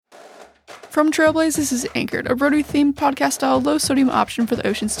From Trailblaze, this is Anchored, a Rotary-themed podcast-style low-sodium option for the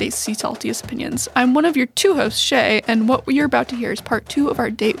Ocean State's sea saltiest opinions. I'm one of your two hosts, Shay, and what you're about to hear is part 2 of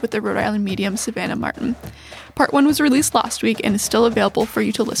our date with the Rhode Island medium, Savannah Martin. Part 1 was released last week and is still available for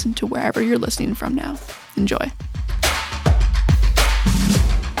you to listen to wherever you're listening from now. Enjoy.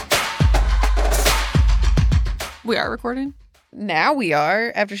 We are recording? Now we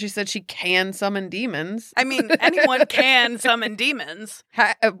are, after she said she can summon demons. I mean, anyone can summon demons.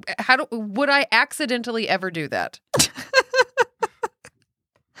 Would I accidentally ever do that?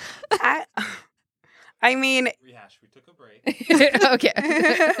 I mean... Rehash, we took a break. Okay.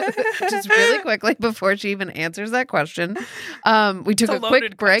 Just really quickly, before she even answers that question, we took a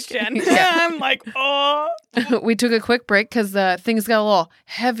quick break. Yeah. I'm like, oh. We took a quick break because things got a little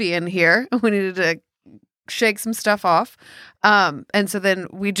heavy in here. We needed to shake some stuff off. And so then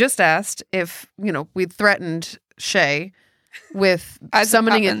we just asked if, we threatened Shay with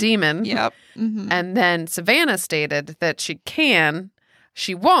summoning a demon. Yep. Mm-hmm. And then Savannah stated that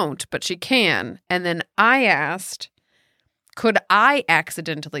she won't, but she can. And then I asked, could I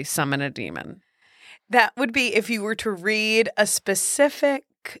accidentally summon a demon? That would be if you were to read a specific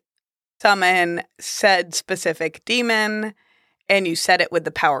summon said specific demon and you said it with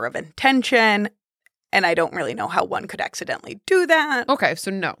the power of intention. And I don't really know how one could accidentally do that. Okay, so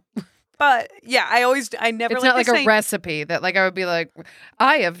no. But yeah, I never. It's not like a recipe that I would be like,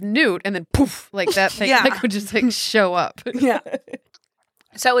 I have newt, and then poof, like that thing would just show up. Yeah.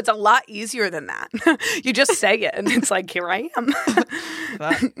 So it's a lot easier than that. You just say it, and it's like, here I am.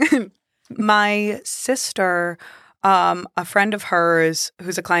 My sister, a friend of hers,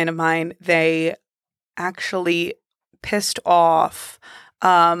 who's a client of mine, they actually pissed off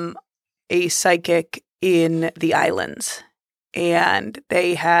a psychic in the islands, and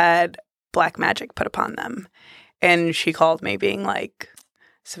they had black magic put upon them. And she called me being like,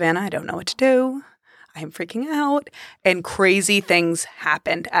 Savannah, I don't know what to do. I'm freaking out. And crazy things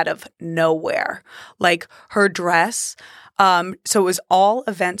happened out of nowhere. Like her dress. So it was all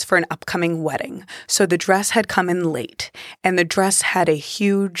events for an upcoming wedding. So the dress had come in late, and the dress had a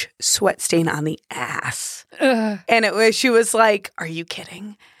huge sweat stain on the ass. Ugh. And she was like, are you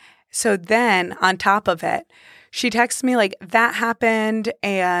kidding? So then on top of it, she texts me like that happened,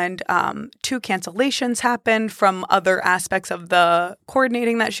 and 2 cancellations happened from other aspects of the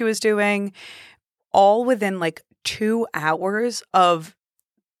coordinating that she was doing, all within like 2 hours of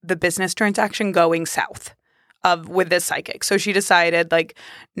the business transaction going south with this psychic. So she decided like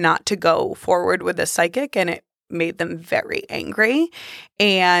not to go forward with this psychic, and it made them very angry.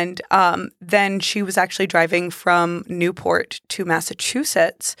 And then she was actually driving from Newport to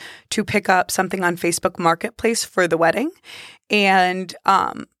Massachusetts to pick up something on Facebook Marketplace for the wedding. And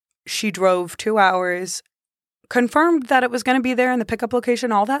she drove 2 hours, confirmed that it was going to be there in the pickup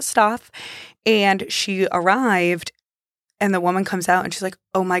location, all that stuff. And she arrived, and the woman comes out and she's like,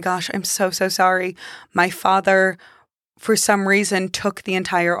 oh my gosh, I'm so, so sorry. My father, for some reason, took the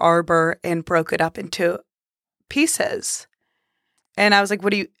entire arbor and broke it up into pieces. And I was like,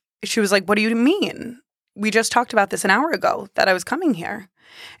 she was like, what do you mean? We just talked about this an hour ago that I was coming here.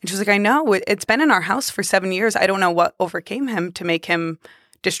 And she was like, I know, it's been in our house for 7 years. I don't know what overcame him to make him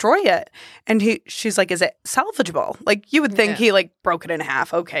destroy it. And she's like, is it salvageable? Like you would think he like broke it in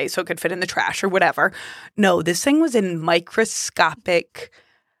half. Okay, so it could fit in the trash or whatever. No, this thing was in microscopic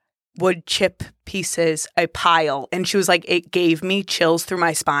wood chip pieces, a pile. And she was like, it gave me chills through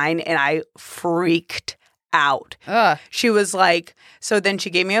my spine, and I freaked out. She was like, so then she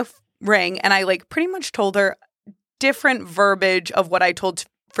gave me a ring, and I like pretty much told her different verbiage of what I told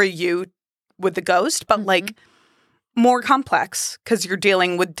for you with the ghost, but like more complex because you're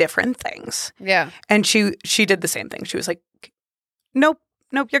dealing with different things. Yeah. And she did the same thing. She was like, nope,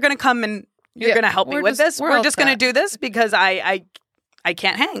 you're going to come and you're going to help me with this. We're just going to do this because I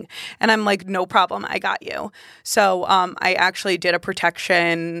can't hang. And I'm like, no problem. I got you. So I actually did a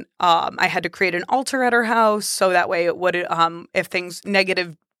protection. I had to create an altar at her house. So that way it would, if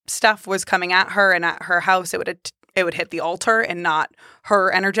negative stuff was coming at her and at her house, it would hit the altar and not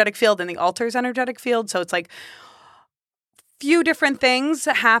her energetic field and the altar's energetic field. So it's like few different things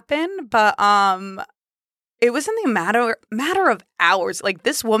happen, but it was in the matter of hours. Like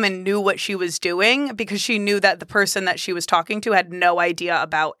this woman knew what she was doing because she knew that the person that she was talking to had no idea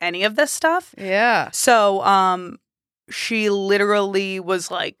about any of this stuff. Yeah. So she literally was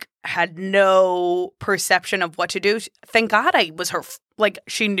like, had no perception of what to do. Thank God I was her,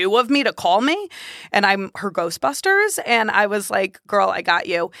 she knew of me to call me, and I'm her Ghostbusters. And I was like, girl, I got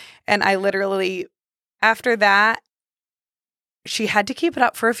you. And I literally, after that, she had to keep it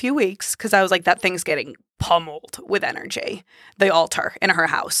up for a few weeks because I was like, that thing's getting pummeled with energy, the altar in her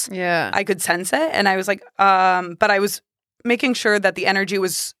house. Yeah. I could sense it. And I was like, but I was making sure that the energy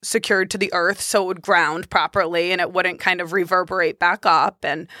was secured to the earth so it would ground properly and it wouldn't kind of reverberate back up.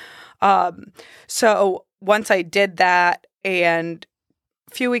 And so once I did that and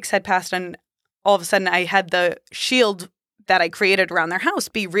a few weeks had passed and all of a sudden I had the shield that I created around their house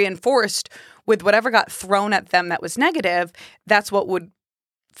be reinforced with whatever got thrown at them that was negative. That's what would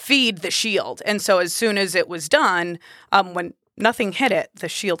feed the shield. And so as soon as it was done, when nothing hit it, the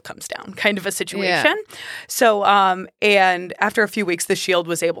shield comes down, kind of a situation. Yeah. So, and after a few weeks, the shield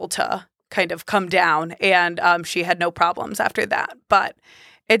was able to kind of come down and she had no problems after that. But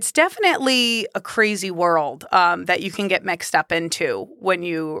it's definitely a crazy world that you can get mixed up into when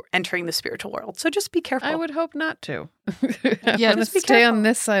you're entering the spiritual world. So just be careful. I would hope not to. Yeah, just be stay on careful.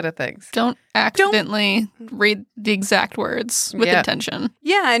 this side of things. Don't accidentally read the exact words with Yeah. intention.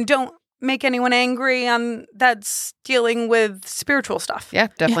 Yeah, and don't make anyone angry that's dealing with spiritual stuff. Yeah,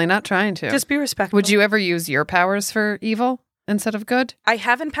 definitely not trying to. Just be respectful. Would you ever use your powers for evil instead of good? I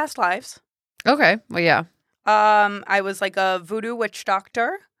have in past lives. Okay. Well, yeah. I was like a voodoo witch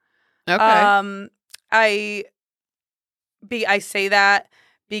doctor. Okay. I say that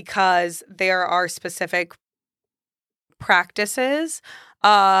because there are specific practices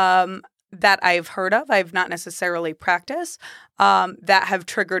that I've heard of. I've not necessarily practiced that have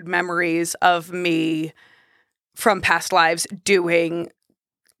triggered memories of me from past lives doing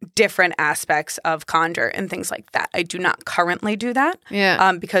different aspects of conjure and things like that. I do not currently do that.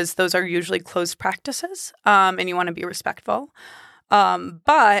 Yeah. Because those are usually closed practices, and you want to be respectful.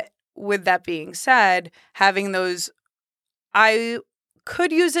 But with that being said, having those, I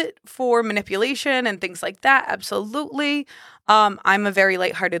could use it for manipulation and things like that. Absolutely. I'm a very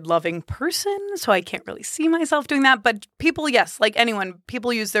lighthearted, loving person, so I can't really see myself doing that. But people, yes, like anyone,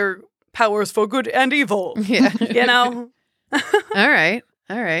 people use their powers for good and evil. Yeah. You know? All right.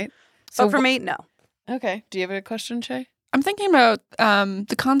 All right. So for me, no. Okay. Do you have a question, Shay? I'm thinking about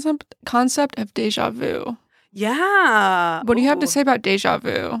the concept of deja vu. Yeah. What do you have to Ooh. say about deja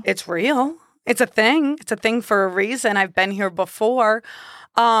vu? It's real. It's a thing. It's a thing for a reason. I've been here before.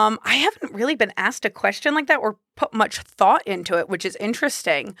 I haven't really been asked a question like that or put much thought into it, which is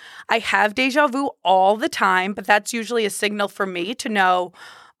interesting. I have deja vu all the time, but that's usually a signal for me to know.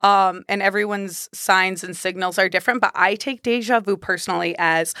 And everyone's signs and signals are different, but I take deja vu personally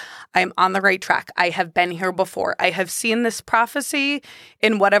as I'm on the right track. I have been here before. I have seen this prophecy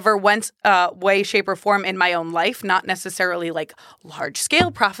in whatever way, shape, or form in my own life, not necessarily like large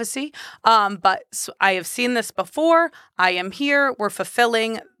scale prophecy, but I have seen this before. I am here. We're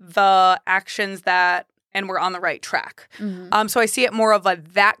fulfilling the actions and we're on the right track. Mm-hmm. So I see it more of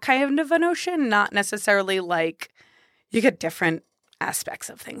that kind of a notion, not necessarily like you get different aspects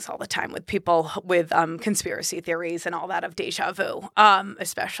of things all the time with people with conspiracy theories and all that of deja vu,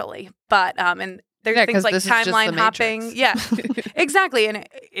 especially. But and there's things like timeline hopping. Yeah, exactly. And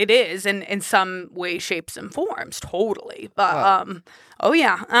it is in some way, shapes, and forms, totally. But oh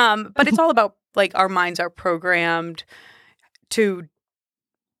yeah. But it's all about like our minds are programmed to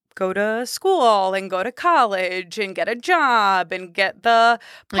go to school and go to college and get a job and get the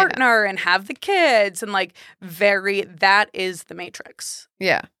partner and have the kids and like that is the Matrix.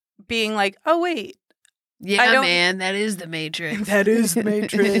 Yeah. Being like, oh wait. Yeah, man, that is the Matrix. That is the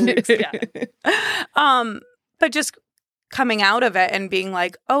Matrix. Yeah. But just coming out of it and being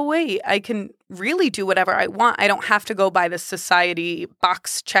like, oh wait, I can really do whatever I want. I don't have to go by the society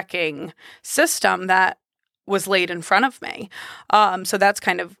box checking system that was laid in front of me. So that's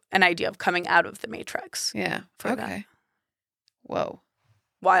kind of an idea of coming out of the Matrix. Yeah. For Okay. that. Whoa.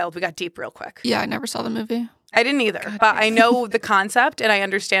 Wild. We got deep real quick. Yeah, I never saw the movie. I didn't either, but I know the concept and I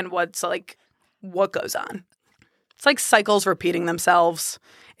understand what goes on. It's like cycles repeating themselves,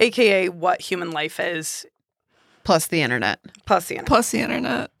 aka what human life is. Plus the internet. Plus the internet. Plus the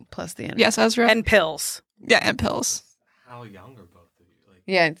internet. Plus the internet. Yes, Ezra. And pills. Yeah, and pills. How young are both of you? Like,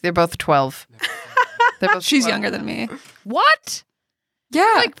 Yeah, they're both 12. They're both She's 12. younger than me. What?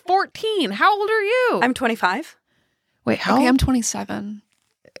 Yeah. Like 14. How old are you? I'm 25. Wait, how Okay, old? I'm 27.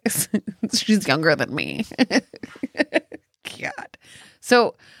 She's younger than me. God.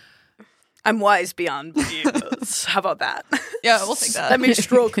 So, I'm wise beyond years. How about that? Yeah, we'll take that. Let me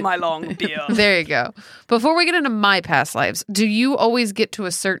stroke my long beard. there you go. Before we get into my past lives, do you always get to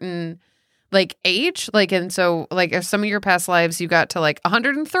a certain like age? Like, and so like if some of your past lives you got to like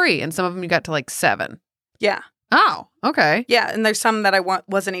 103 and some of them you got to like 7. Yeah. Oh, okay. Yeah. And there's some that I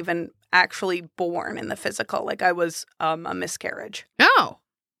wasn't even actually born in the physical. Like I was a miscarriage. Oh.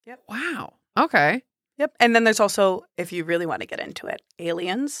 Yep. Wow. Okay. Yep. And then there's also, if you really want to get into it,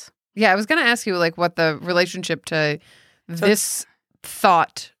 aliens. Yeah, I was going to ask you like what the relationship to this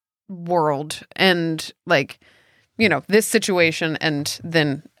thought world and like, you know, this situation and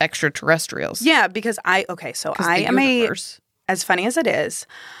then extraterrestrials. Yeah, because I am as funny as it is,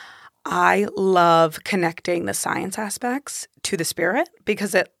 I love connecting the science aspects to the spirit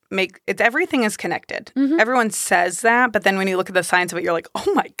because everything is connected. Mm-hmm. Everyone says that, but then when you look at the science of it, you're like,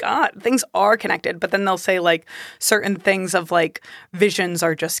 oh my God, things are connected. But then they'll say like certain things of like visions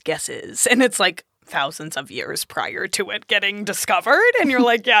are just guesses. And it's like thousands of years prior to it getting discovered. And you're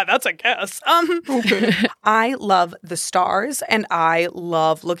like, yeah, that's a guess. I love the stars and I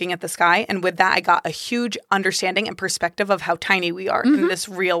love looking at the sky. And with that, I got a huge understanding and perspective of how tiny we are in this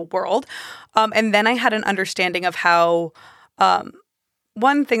real world. And then I had an understanding of how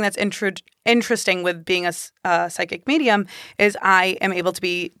one thing that's interesting with being a psychic medium is I am able to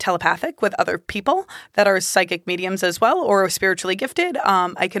be telepathic with other people that are psychic mediums as well or spiritually gifted.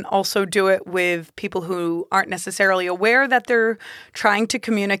 I can also do it with people who aren't necessarily aware that they're trying to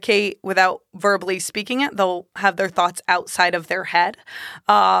communicate without verbally speaking it. They'll have their thoughts outside of their head.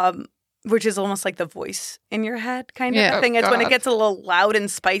 Which is almost like the voice in your head kind of thing. It's when it gets a little loud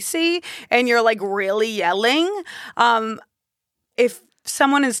and spicy and you're like really yelling. If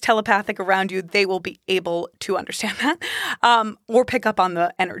someone is telepathic around you, they will be able to understand that or pick up on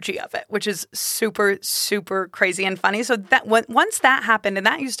the energy of it, which is super, super crazy and funny. So that once that happened, and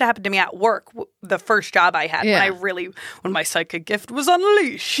that used to happen to me at work, the first job I had when my psychic gift was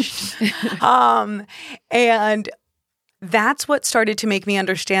unleashed. And that's what started to make me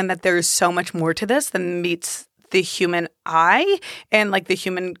understand that there's so much more to this than meets the human eye and like the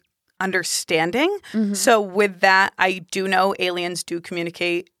human understanding. Mm-hmm. So with that, I do know aliens do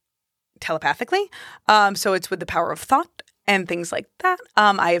communicate telepathically. So it's with the power of thought and things like that.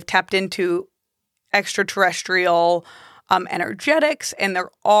 I have tapped into extraterrestrial energetics, and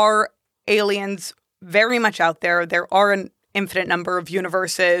there are aliens very much out there. There are an infinite number of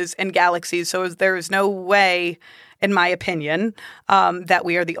universes and galaxies. So there is no way, in my opinion, that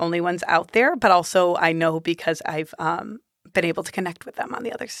we are the only ones out there. But also I know because I've been able to connect with them on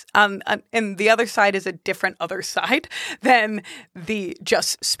the others. And the other side is a different other side than the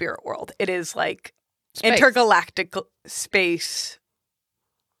just spirit world. It is like intergalactic space.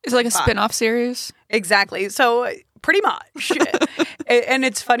 It's like a spin-off series. Exactly. So pretty much. And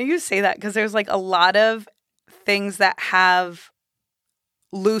it's funny you say that because there's like a lot of things that have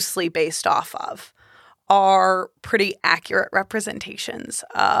loosely based off of are pretty accurate representations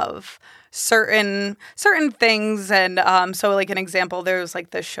of certain things. And so like an example, there's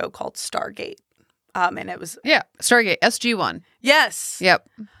like this show called Stargate. And it was Stargate SG-1. Yes. Yep.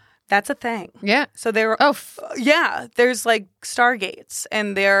 That's a thing. Yeah. So there there's like Stargates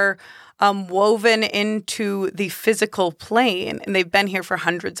and they're woven into the physical plane, and they've been here for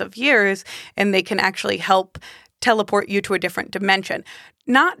hundreds of years, and they can actually help teleport you to a different dimension.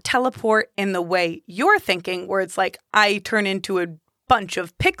 Not teleport in the way you're thinking, where it's like I turn into a bunch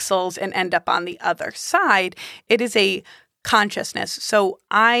of pixels and end up on the other side. It is a consciousness. So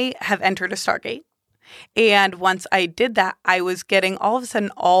I have entered a Stargate. And once I did that, I was getting all of a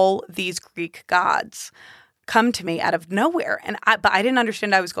sudden all these Greek gods come to me out of nowhere. But I didn't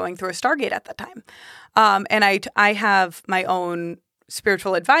understand I was going through a Stargate at the time. And I have my own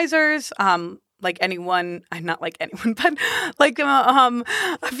spiritual advisors, like anyone, not like anyone, but like a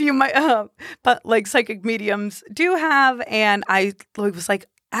few but like psychic mediums do have. And I was like,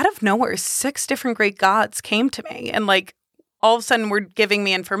 out of nowhere, 6 different great gods came to me, and like all of a sudden were giving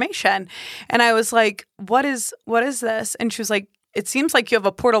me information. And I was like, what is this? And she was like, it seems like you have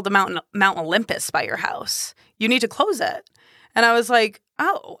a portal to Mount Olympus by your house. You need to close it. And I was like,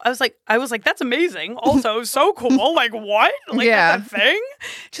 oh, I was like, that's amazing. Also, so cool. Like, what? Like, that's a thing?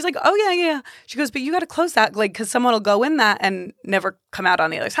 She's like, oh, yeah. She goes, but you got to close that, like, because someone will go in that and never come out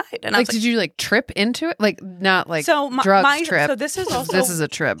on the other side. And I was like, did you like trip into it? Like, not like drugs trip. So this is also this is a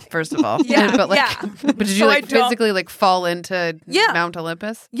trip, first of all. Yeah, but like, but did you like physically like fall into Mount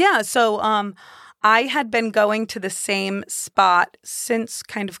Olympus? Yeah. So I had been going to the same spot since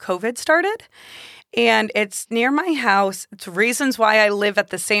kind of COVID started. And it's near my house. It's reasons why I live at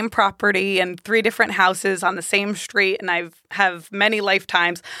the same property and 3 different houses on the same street. And I have many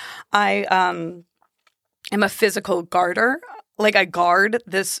lifetimes. I am a physical guarder. Like I guard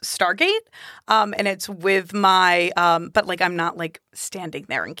this Stargate. And it's with my, but like I'm not like standing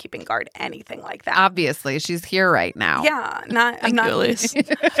there and keeping guard, anything like that. Obviously, she's here right now. Yeah. I'm not.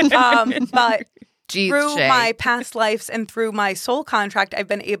 But through Shay. my past lives and through my soul contract, I've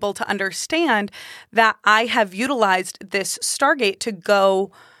been able to understand that I have utilized this Stargate to go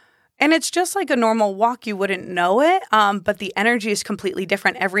And it's just like a normal walk. You wouldn't know it, but the energy is completely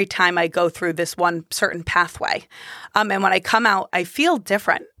different every time I go through this one certain pathway. And when I come out, I feel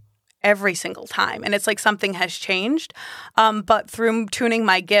different every single time. And it's like something has changed. But through tuning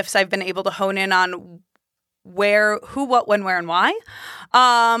my gifts, I've been able to hone in on where, who, what, when, where, and why.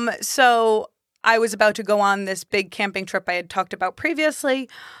 So I was about to go on this big camping trip I had talked about previously.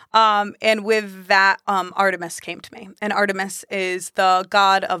 And with that, Artemis came to me. And Artemis is the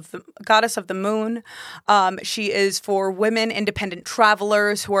goddess of the moon. She is for women, independent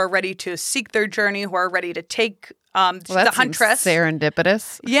travelers who are ready to seek their journey, who are ready to take the huntress.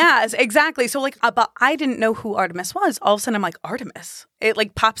 Serendipitous. Yes, exactly. So like, but I didn't know who Artemis was. All of a sudden, I'm like, Artemis. It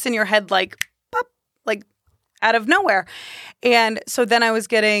like pops in your head like, pop, like out of nowhere. And so then I was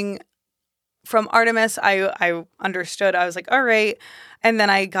getting from Artemis, I understood. I was like, all right. And then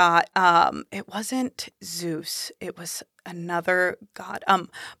I got, it wasn't Zeus. It was another god.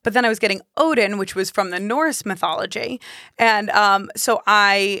 But then I was getting Odin, which was from the Norse mythology. And so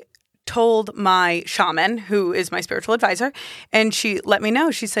I told my shaman, who is my spiritual advisor, and she let me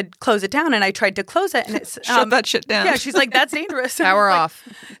know. She said, close it down. And I tried to close it. And it's shut that shit down. Yeah, she's like, that's dangerous. Power off.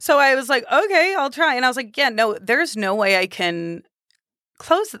 So I was like, okay, I'll try. And I was like, yeah, no, there's no way I can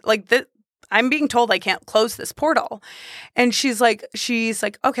close it. Like this. I'm being told I can't close this portal. And she's like,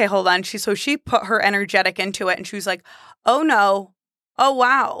 okay, hold on. So she put her energetic into it and she was like, oh no. Oh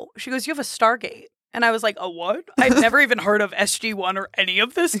wow. She goes, you have a Stargate. And I was like, a what? I've never even heard of SG-1 or any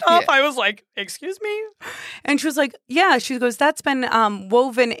of this stuff. Yeah. I was like, excuse me? And she was like, yeah. She goes, that's been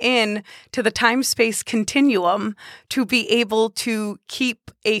woven in to the time-space continuum to be able to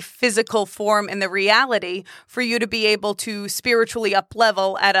keep a physical form in the reality for you to be able to spiritually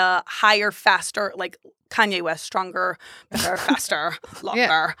up-level at a higher, faster, like Kanye West, stronger, better, faster,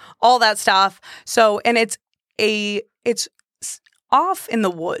 longer, all that stuff. So, and it's off in the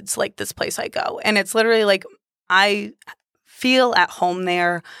woods, like this place I go. And it's literally like, I feel at home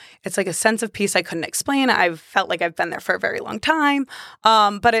there. It's like a sense of peace I couldn't explain. I've felt like I've been there for a very long time.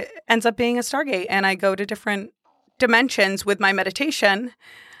 But it ends up being a Stargate. And I go to different dimensions with my meditation.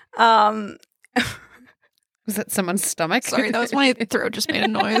 Was that someone's stomach? Sorry, that was my throat just made a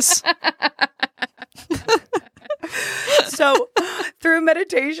noise. So through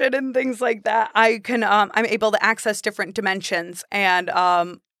meditation and things like that, I can I'm able to access different dimensions and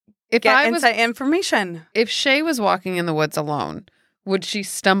get insight information. If Shay was walking in the woods alone, would she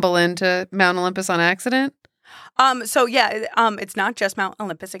stumble into Mount Olympus on accident? So yeah, it's not just Mount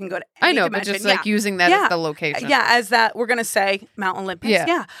Olympus. It can go to any dimension. But just like using that as the location. Yeah, as that we're gonna say Mount Olympus.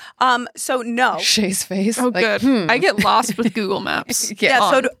 Yeah. So no. Shay's face. Oh, like, good. I get lost with Google Maps. Yeah.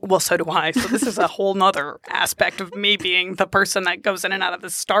 So do I. So this is a whole nother aspect of me being the person that goes in and out of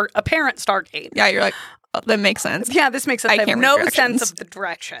the apparent Stargate. Yeah, you're like, oh, that makes sense. Yeah, this makes sense. I have no sense of the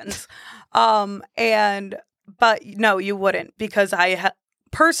directions. But no, you wouldn't, because I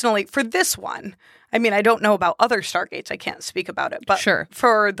personally, for this one, I mean, I don't know about other Stargates. I can't speak about it. But sure.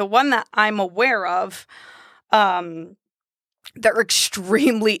 For the one that I'm aware of, they're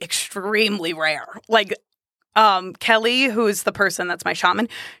extremely, extremely rare. Like Kelly, who is the person that's my shaman,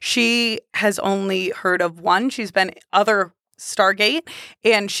 she has only heard of one. She's been other Stargate,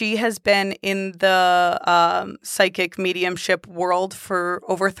 and she has been in the psychic mediumship world for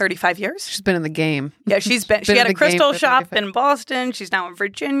over 35 years. She's been in the game. Yeah, she had a crystal shop in Boston. She's now in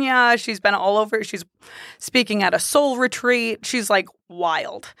Virginia. She's been all over. She's speaking at a soul retreat. She's like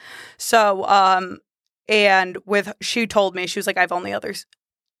wild. So, and she told me, she was like, I've only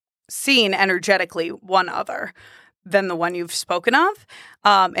seen energetically one other than the one you've spoken of.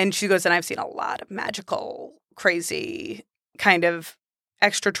 And she goes, and I've seen a lot of magical, crazy kind of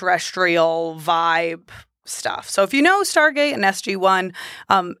extraterrestrial vibe stuff. So if you know Stargate and SG-1,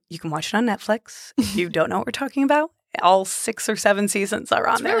 you can watch it on Netflix. If you don't know what we're talking about, all 6 or 7 seasons are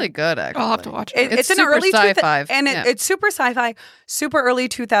on there. It's really good, actually. I'll have to watch it. It's an super early sci-fi. It's super sci-fi, super early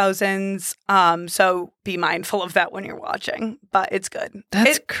 2000s. So be mindful of that when you're watching, but it's good.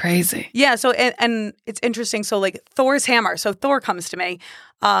 That's crazy. Yeah. So, and it's interesting. So like Thor's hammer. So Thor comes to me,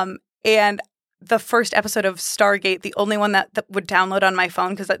 and the first episode of Stargate, the only one that would download on my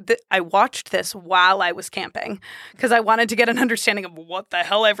phone, because I watched this while I was camping because I wanted to get an understanding of what the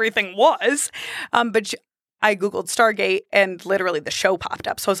hell everything was. But I Googled Stargate and literally the show popped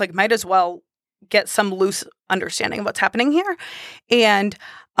up. So I was like, might as well get some loose understanding of what's happening here. And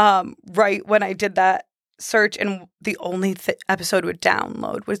right when I did that search, and the only episode would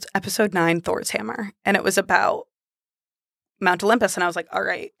download was episode 9, Thor's Hammer. And it was about Mount Olympus. And I was like, all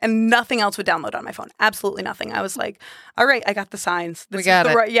right. And nothing else would download on my phone. Absolutely nothing. I was like, all right, I got the signs. We got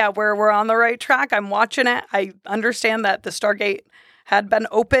it. Right, yeah, we're on the right track. I'm watching it. I understand that the Stargate had been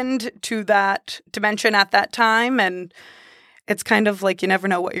opened to that dimension at that time. And it's kind of like you never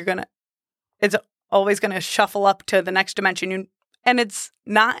know what it's always going to shuffle up to the next dimension. And it's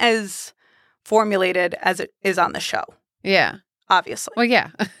not as formulated as it is on the show. Yeah. Obviously. Well, yeah.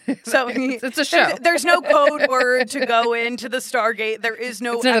 So it's a show. There's no code word to go into the Stargate. There is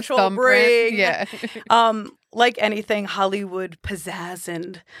no It's not a actual thumbprint. ring. Yeah. Like anything, Hollywood pizzazz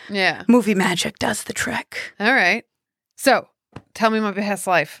and Yeah. movie magic does the trick. All right. So tell me my past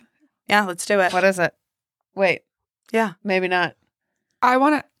life. Yeah, let's do it. What is it? Wait. Yeah. Maybe not. I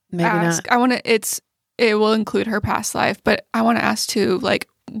want to Maybe ask. not. It will include her past life, but I want to ask too. Like,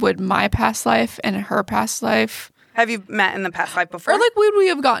 would my past life and her past life, Have you met in the past life before? or like, would we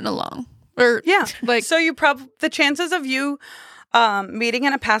have gotten along? Or yeah. like, So the chances of you meeting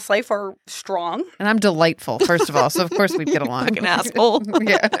in a past life are strong. And I'm delightful, first of all. So, of course, we'd get along. fucking asshole.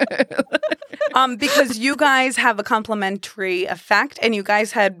 Yeah. Because you guys have a complementary effect, and you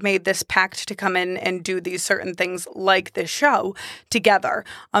guys had made this pact to come in and do these certain things like this show together.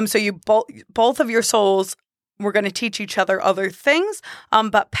 So you both of your souls were going to teach each other things.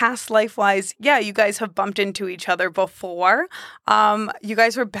 But past life-wise, yeah, you guys have bumped into each other before. You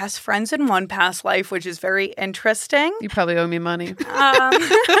guys were best friends in one past life, which is very interesting. You probably owe me money.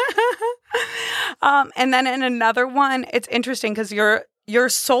 And then in another one, it's interesting because your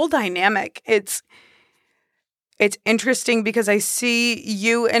soul dynamic, it's interesting because I see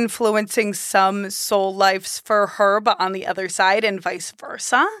you influencing some soul lives for her, but on the other side and vice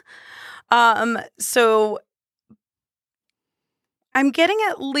versa. So I'm getting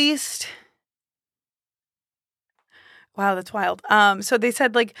at least, wow, that's wild. So they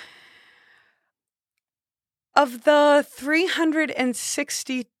said like, of the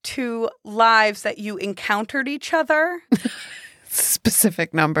 362 lives that you encountered each other,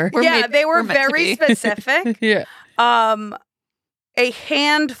 Specific number. they were we're meant to very be. specific. Yeah. A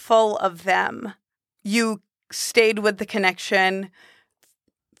handful of them, you stayed with the connection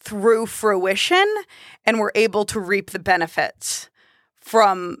through fruition and were able to reap the benefits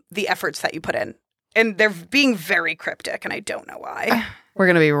from the efforts that you put in. And they're being very cryptic, and I don't know why. We're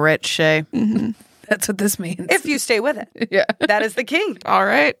going to be rich, Shay. Mhm. That's what this means. If you stay with it, Yeah. that is the key. All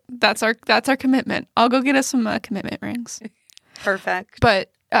right, that's our commitment. I'll go get us some commitment rings. Perfect. But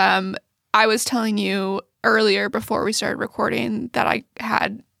I was telling you earlier before we started recording that I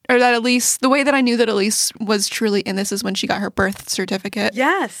had, or that Elise, the way that I knew that Elise was truly in this is when she got her birth certificate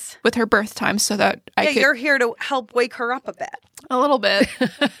Yes. with her birth time, so that I Yeah, could you're here to help wake her up a bit. a little bit.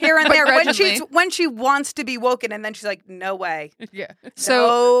 Here and But there. grudgingly. When she wants to be woken, and then she's like, no way. Yeah. So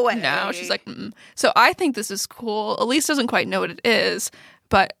No way. now she's like, mm. So I think this is cool. Elise doesn't quite know what it is,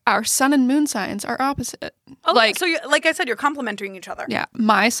 but our sun and moon signs are opposite. Oh, like, so like I said, you're complementing each other. yeah,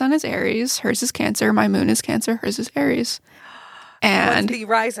 my sun is Aries, hers is Cancer. My moon is Cancer, hers is Aries. What's And the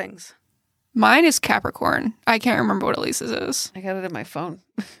risings? mine is Capricorn. I can't remember what Elise's is. I got it in my phone.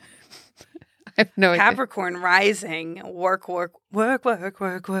 I have no idea. Capricorn rising. Work. What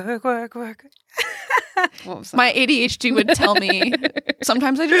was that? My ADHD would tell me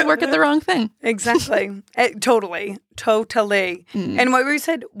sometimes I just work at the wrong thing. Exactly. Totally. Mm. And what were you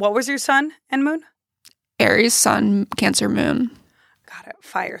said? What was your sun and moon? Aries, sun, Cancer, moon. Got it.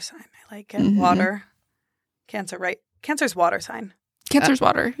 Fire sign. I like it. Mhm. Water. Cancer, right? Cancer's water sign. Cancer's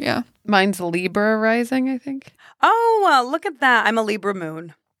water, yeah. Mine's Libra rising, I think. Oh, look at that. I'm a Libra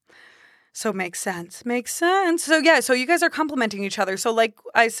moon. So makes sense. Makes sense. So yeah, so you guys are complementing each other. So like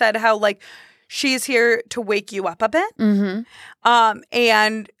I said, how like she's here to wake you up a bit. Mm-hmm.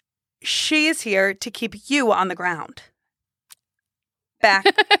 And she is here to keep you on the ground. Back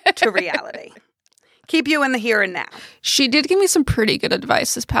to reality. Keep you in the here and now. She did give me some pretty good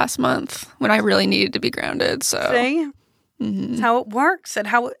advice this past month when I really needed to be grounded. So See? mhm. That's how it works,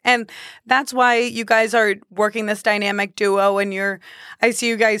 and that's why you guys are working this dynamic duo, and I see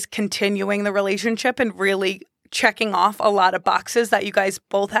you guys continuing the relationship and really checking off a lot of boxes that you guys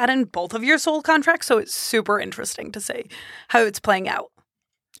both had in both of your soul contracts. So it's super interesting to see how it's playing out.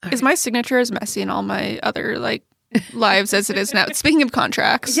 Is my signature as messy in all my other like lives as it is now? Speaking of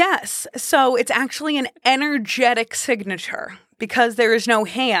contracts. Yes, so it's actually an energetic signature because there is no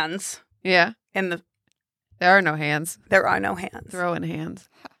hands Yeah. in the. There are no hands. There are no hands. Throw in hands.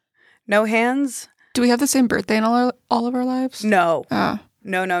 No hands. Do we have the same birthday in all of our lives? No. Oh.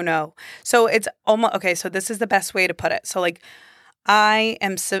 No. So it's almost, okay, so this is the best way to put it. So like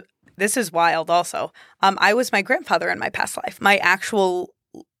this is wild also. I was my grandfather in my past life, my actual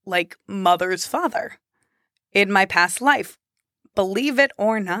like mother's father in my past life. Believe it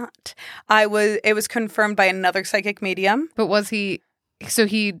or not. It was confirmed by another psychic medium. But was he So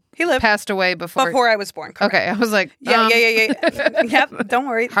he lived passed away before I was born. Correct. Okay, I was like, Yeah. Yep. Don't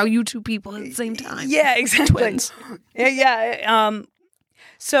worry. How you two people at the same time? Yeah, exactly. Twins. Yeah.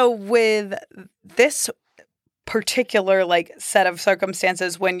 So with this particular like set of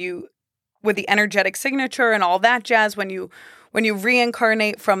circumstances, with the energetic signature and all that jazz, when you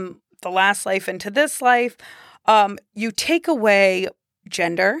reincarnate from the last life into this life, you take away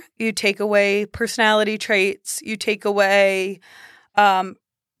gender, you take away personality traits, you take away, but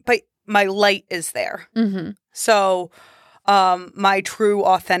my light is there. Mm-hmm. So my true,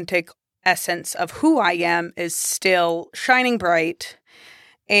 authentic essence of who I am is still shining bright.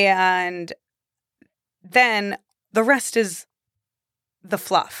 And then the rest is the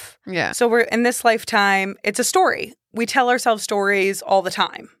fluff. Yeah. So we're in this lifetime, it's a story. We tell ourselves stories all the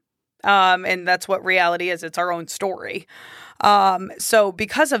time. And that's what reality is. It's our own story. So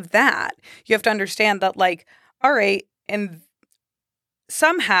because of that, you have to understand that, like, all right, and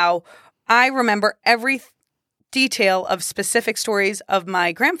somehow I remember every detail of specific stories of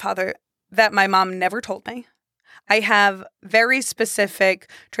my grandfather that my mom never told me. I have very specific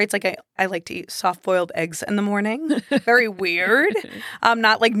traits, like I like to eat soft-boiled eggs in the morning. Very weird.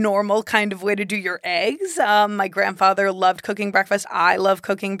 Not like normal kind of way to do your eggs. My grandfather loved cooking breakfast. I love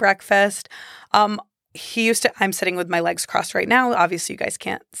cooking breakfast. He used to, I'm sitting with my legs crossed right now. Obviously, you guys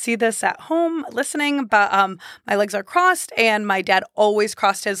can't see this at home listening, but my legs are crossed, and my dad always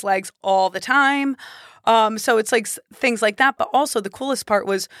crossed his legs all the time. So it's like things like that. But also the coolest part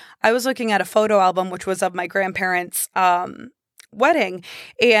was I was looking at a photo album, which was of my grandparents' wedding.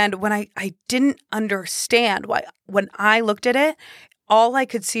 And when I didn't understand why, when I looked at it, all I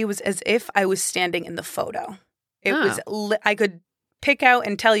could see was as if I was standing in the photo. It was, I could pick out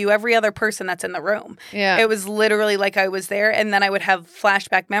and tell you every other person that's in the room. Yeah. It was literally like I was there. And then I would have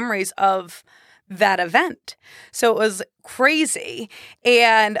flashback memories of that event. So it was crazy.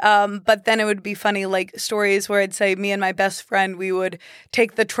 And but then it would be funny, like stories where I'd say me and my best friend, we would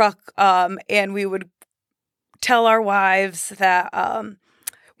take the truck and we would tell our wives that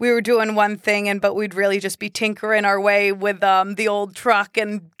we were doing one thing, but we'd really just be tinkering our way with the old truck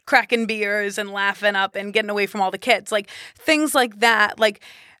and cracking beers and laughing up and getting away from all the kids. Like things like that,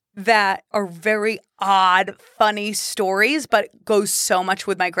 that are very odd, funny stories, but goes so much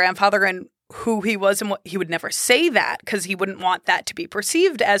with my grandfather and who he was, and what he would never say that because he wouldn't want that to be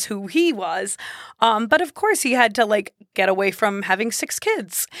perceived as who he was. But of course he had to like get away from having 6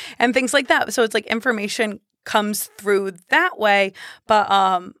 kids and things like that. So it's like information comes through that way. But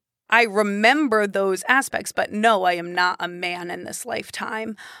I remember those aspects, but no, I am not a man in this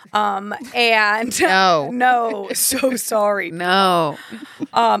lifetime. And no, so sorry. No.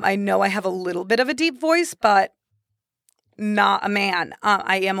 I know I have a little bit of a deep voice, but not a man.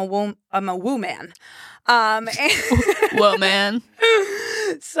 I am I'm a woo man. Whoa, man.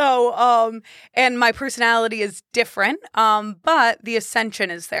 So, and my personality is different, but the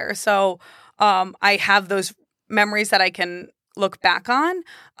ascension is there. So, I have those memories that I can look back on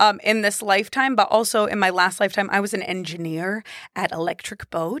in this lifetime, but also in my last lifetime, I was an engineer at Electric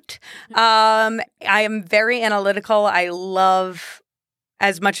Boat. I am very analytical. I love,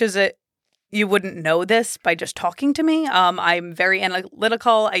 as much as you wouldn't know this by just talking to me. I'm very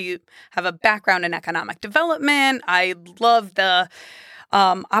analytical. I have a background in economic development. I love the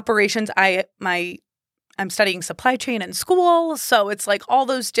operations. I'm studying supply chain in school. So it's like all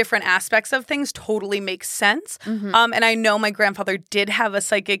those different aspects of things totally make sense. Mm-hmm. And I know my grandfather did have a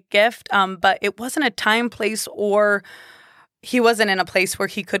psychic gift, but it wasn't a time, place, or he wasn't in a place where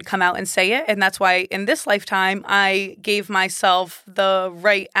he could come out and say it. And that's why in this lifetime, I gave myself the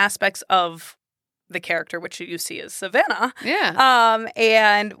right aspects of the character, which you see as Savannah. Yeah.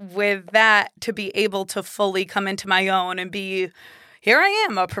 And with that, to be able to fully come into my own and be, here I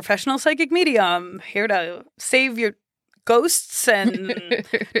am, a professional psychic medium, here to save your ghosts and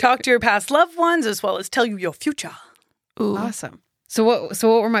talk to your past loved ones, as well as tell you your future. Ooh. Awesome. So what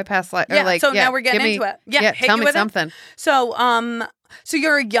were my past lives? Yeah, so now we're getting into it. Yeah, tell me something. So, so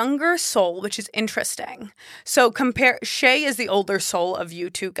you're a younger soul, which is interesting. So Shay is the older soul of you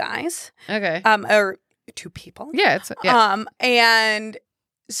two guys. Okay. Or 2 people. Yeah, And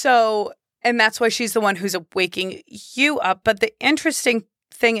so, and that's why she's the one who's waking you up. But the interesting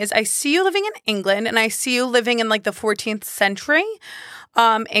thing is I see you living in England, and I see you living in like the 14th century,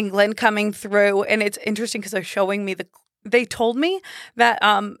 England coming through. And it's interesting because they're showing me they told me that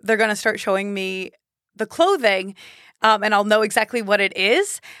they're going to start showing me the clothing, and I'll know exactly what it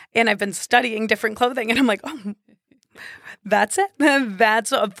is. And I've been studying different clothing, and I'm like, oh, That's it.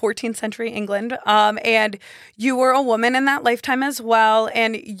 That's 14th century England. And you were a woman in that lifetime as well.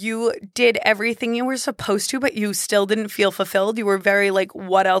 And you did everything you were supposed to, but you still didn't feel fulfilled. You were very like,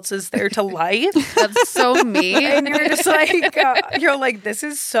 what else is there to life? That's so mean. And you're just like, you're like, this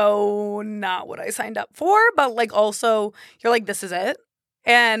is so not what I signed up for. But like, also, you're like, this is it.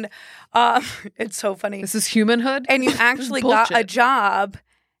 And it's so funny. This is humanhood. And you actually got a job,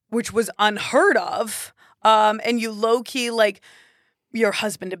 which was unheard of. And you low-key, like, your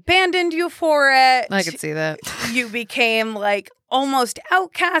husband abandoned you for it. I could see that. You became, like, almost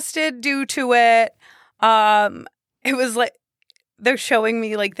outcasted due to it. It was, like, they're showing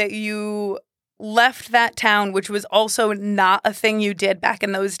me, like, that you left that town, which was also not a thing you did back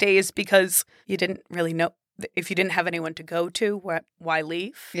in those days because you didn't really know. If you didn't have anyone to go to, why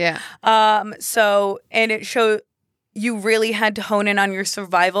leave? Yeah. So, and it showed you really had to hone in on your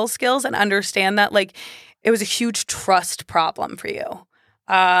survival skills and understand that, like, it was a huge trust problem for you.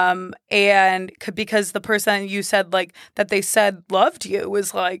 And because the person you said, like, that they said loved you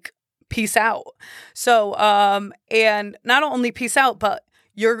was like, peace out. So, and not only peace out, but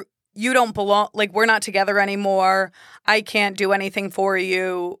you don't belong, like, we're not together anymore. I can't do anything for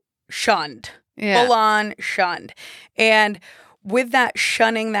you. Shunned. Yeah. Full on shunned. And with that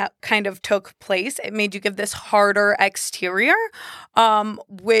shunning that kind of took place, it made you give this harder exterior,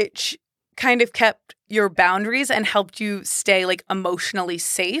 which kind of kept your boundaries and helped you stay like emotionally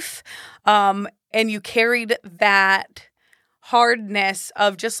safe. And you carried that hardness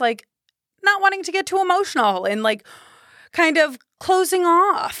of just like not wanting to get too emotional and like kind of closing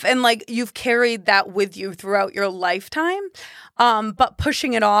off. And like you've carried that with you throughout your lifetime, but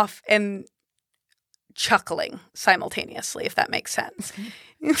pushing it off and chuckling simultaneously, if that makes sense.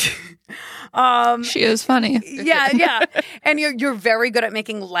 She is funny. Yeah. And you're very good at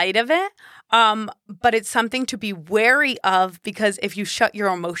making light of it. But it's something to be wary of because if you shut your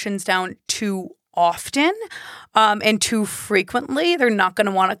emotions down too often and too frequently, they're not going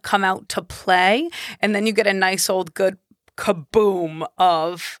to want to come out to play. And then you get a nice old good kaboom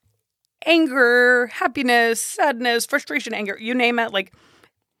of anger, happiness, sadness, frustration, anger, you name it. Like,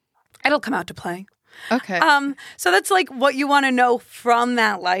 it'll come out to play. Okay. So that's like what you want to know from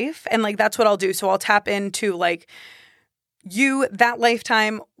that life. And like, that's what I'll do. So I'll tap into like that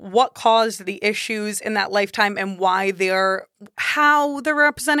lifetime, what caused the issues in that lifetime and how they're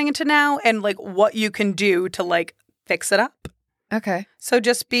representing it to now and like what you can do to like fix it up. Okay. So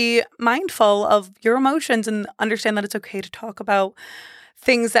just be mindful of your emotions and understand that it's okay to talk about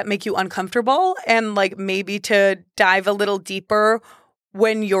things that make you uncomfortable and like maybe to dive a little deeper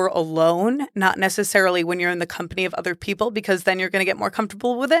when you're alone, not necessarily when you're in the company of other people, because then you're going to get more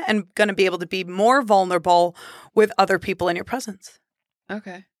comfortable with it and going to be able to be more vulnerable with other people in your presence.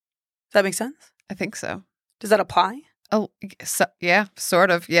 Okay. Does that make sense? I think so. Does that apply? Oh, so, yeah,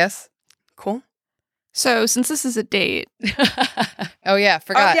 sort of. Yes. Cool. So since this is a date. Oh, yeah.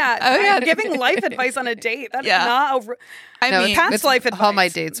 Forgot. Oh, yeah. Giving life advice on a date. That's not past life advice. All my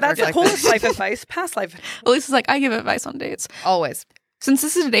dates That's the coolest life advice. Past life advice. Lisa's like, I give advice on dates. Always. Since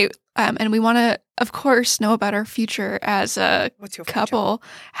this is a date, and we want to, of course, know about our future as a couple,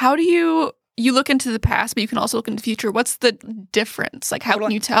 how do you look into the past, but you can also look into the future? What's the difference? Like, how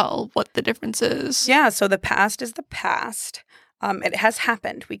can you tell what the difference is? Yeah, so the past is the past. It has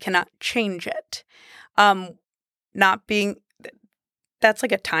happened. We cannot change it. That's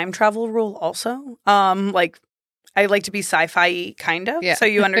like a time travel rule also. Like, I like to be sci-fi kind of. Yeah. So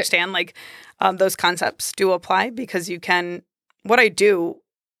you understand, like, those concepts do apply because you can... What I do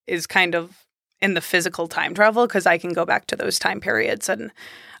is kind of in the physical time travel because I can go back to those time periods and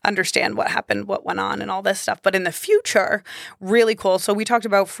understand what happened, what went on, and all this stuff. But in the future, really cool. So we talked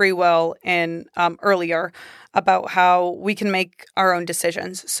about free will earlier about how we can make our own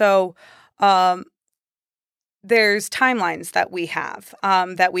decisions. So there's timelines that we have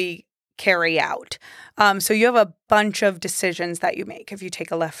that we carry out. So you have a bunch of decisions that you make. If you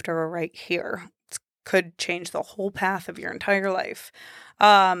take a left or a right here, could change the whole path of your entire life.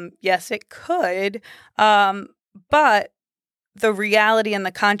 Yes, it could. But the reality and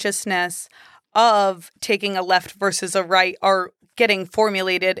the consciousness of taking a left versus a right are getting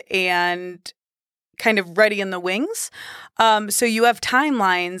formulated and kind of ready in the wings. So you have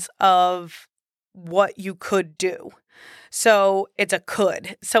timelines of what you could do. So it's a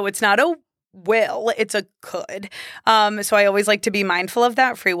could. So it's not a will, it's a could. So I always like to be mindful of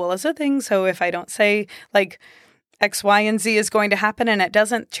that. Free will is a thing. So if I don't say like X, Y, and Z is going to happen and it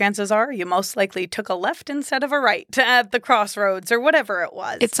doesn't, chances are you most likely took a left instead of a right at the crossroads or whatever it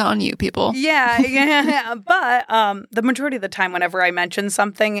was. It's on you, people. Yeah. But the majority of the time, whenever I mention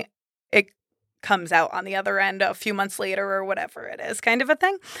something, it comes out on the other end a few months later or whatever it is, kind of a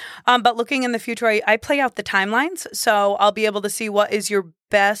thing. But looking in the future, I play out the timelines. So I'll be able to see what is your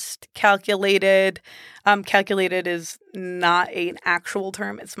best calculated. Calculated is not an actual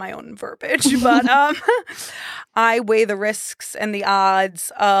term. It's my own verbiage. But I weigh the risks and the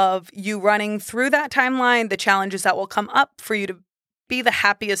odds of you running through that timeline, the challenges that will come up for you to be the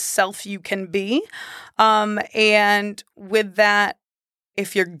happiest self you can be. And with that,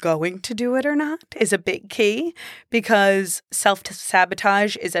 if you're going to do it or not is a big key, because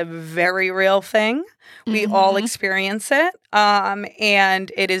self-sabotage is a very real thing. We all experience it.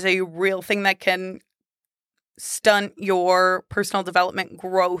 And it is a real thing that can stunt your personal development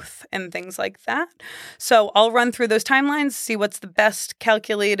growth and things like that. So I'll run through those timelines, see what's the best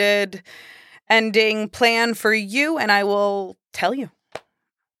calculated ending plan for you, and I will tell you.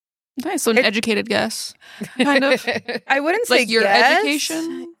 Nice. So an educated guess, kind of. I wouldn't say like your guess.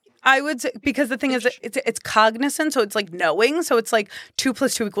 education. I would say, because the thing is, it's cognizant, so it's like knowing. So it's like 2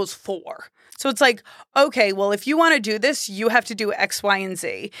 + 2 = 4. So it's like, okay, well, if you want to do this, you have to do X, Y, and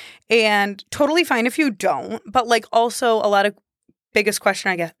Z. And totally fine if you don't. But like also a lot of biggest question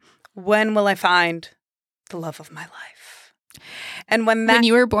I get, when will I find the love of my life? And when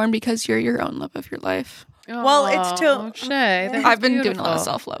you were born, because you're your own love of your life. Well, it's too... Shay, that's I've been beautiful. doing a lot of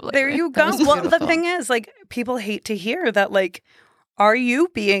self-love lately. There you go. was Well, the beautiful. thing is, like, people hate to hear that, like, are you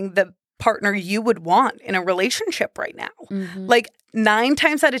being the partner you would want in a relationship right now? Mhm. Like, 9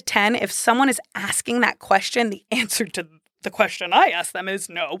 times out of 10, if someone is asking that question, the answer to the question I ask them is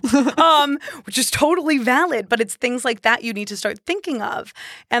no, which is totally valid. But it's things like that you need to start thinking of.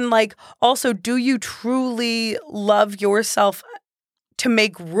 And, like, also, do you truly love yourself to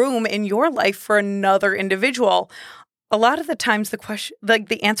make room in your life for another individual? A lot of the times the question, like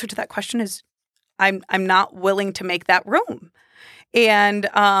the answer to that question is, I'm not willing to make that room. And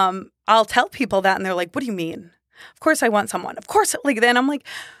I'll tell people that and they're like, what do you mean? Of course I want someone. Of course. Like, then I'm like,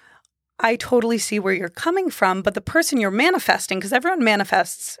 I totally see where you're coming from, but the person you're manifesting, because everyone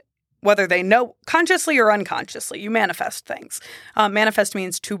manifests, whether they know consciously or unconsciously, you manifest things. Manifest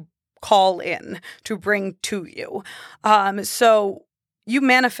means to call in, to bring to you. So you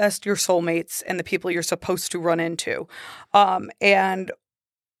manifest your soulmates and the people you're supposed to run into. And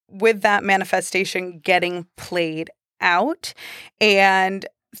with that manifestation getting played out and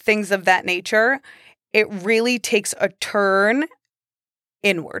things of that nature, it really takes a turn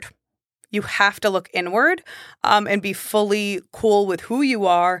inward. You have to look inward and be fully cool with who you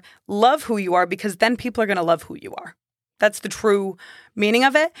are, love who you are, because then people are going to love who you are. That's the true meaning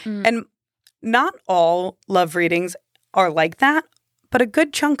of it. And not all love readings are like that, but a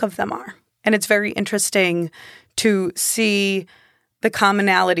good chunk of them are. And it's very interesting to see the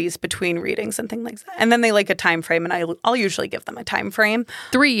commonalities between readings and things like that. And then they like a time frame, and I'll usually give them a time frame.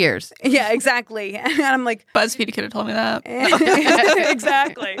 3 years. Yeah, exactly. And I'm like, BuzzFeed could have told me that.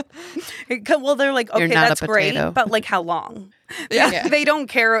 exactly. Well, they're like, okay, You're not a that's great, potato. but like how long? Yeah. They don't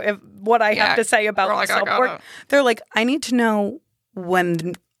care what I have to say about We're like, I myself. got Or it. they're like, I need to know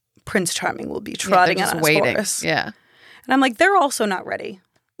when Prince Charming will be trotting they're on just his waiting. horse. Yeah. And I'm like, they're also not ready.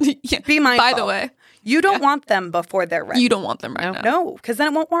 Yeah. Be mindful. By the way, You don't want them before they're ready. you don't want them right now. No, because then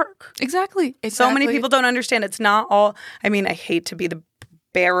it won't work. Exactly. So many people don't understand. It's not all, I mean, I hate to be the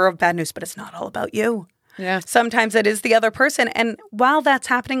bearer of bad news, but it's not all about you. Yeah. Sometimes it is the other person. And while that's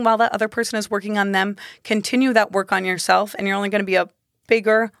happening, while that other person is working on them, continue that work on yourself. And you're only going to be a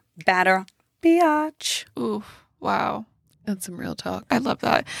bigger, badder biatch. Ooh, wow. That's some real talk. I love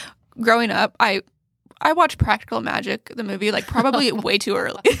that. Growing up, I watched Practical Magic, the movie, like probably way too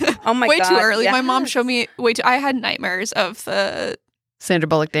early. Oh my way God. too early. My mom yes. showed me way too. I had nightmares of the. Sandra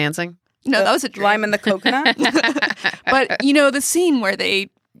Bullock dancing. No, that was a dream. Lime and the coconut. But you know the scene where they,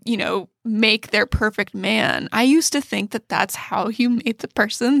 make their perfect man. I used to think that that's how you made the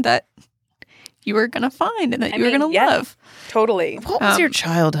person that you were gonna find and that you were gonna love. Totally. What was your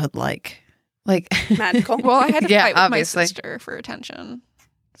childhood like? Like, Magical. Well, I had to Yeah, fight with obviously. my sister for attention.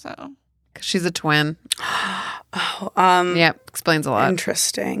 So 'cause she's a twin. Oh, Yeah, explains a lot.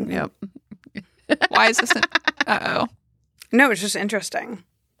 interesting. Yep. why is this? Uh-oh. No, it's just interesting.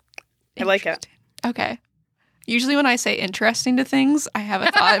 I like it. Okay. Usually when I say interesting to things, I have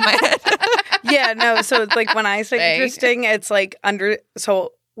a thought in my head. Yeah, no. So it's like when I say Hey. interesting, it's like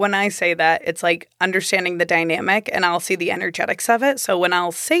so when I say that, it's like understanding the dynamic, and I'll see the energetics of it. So when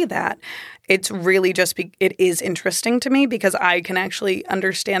I'll say that, it's really just it is interesting to me because I can actually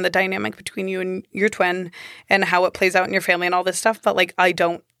understand the dynamic between you and your twin and how it plays out in your family and all this stuff. But like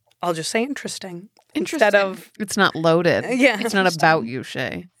I'll just say interesting instead of It's not loaded. Yeah. It's not about you,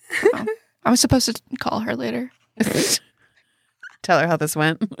 Shay. Oh. I was supposed to call her later. Tell her how this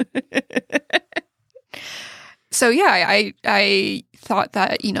went. So yeah, I thought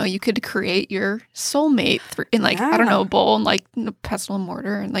that, you know, you could create your soulmate in like, I don't know, a bowl and like pestle and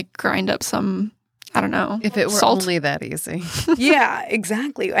mortar and like grind up some, I don't know, If it were salt. only that easy. Yeah,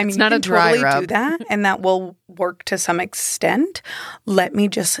 exactly. I mean, It's not you a can dry totally rub. do that, and that will work to some extent. Let me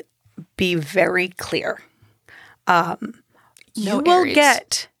just be very clear. You No will Aries.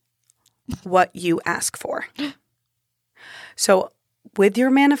 get what you ask for. So with your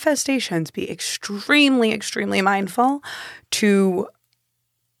manifestations, be extremely, extremely mindful to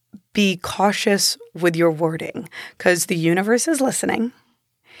be cautious with your wording because the universe is listening.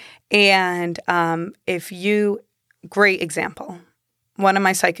 And great example, one of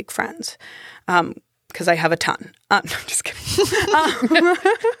my psychic friends, because I have a ton. No, I'm just kidding. I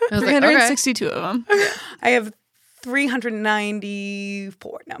was like, okay. 362 of them, I have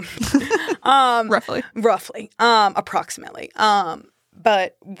 394 now. roughly. Roughly, approximately.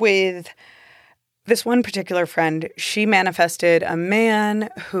 But with this one particular friend, she manifested a man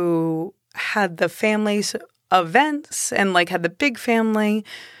who had the family's events and like had the big family.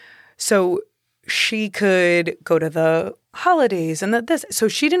 So she could go to the holidays and this. So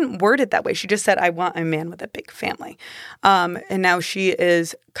she didn't word it that way. She just said, I want a man with a big family. And now she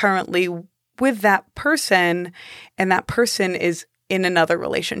is currently with that person, and that person is in another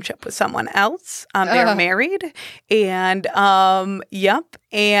relationship with someone else. They're married, and yep.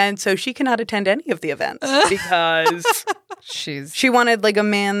 And so she cannot attend any of the events because she wanted like a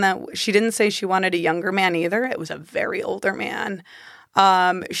man that she didn't say she wanted a younger man either. It was a very older man.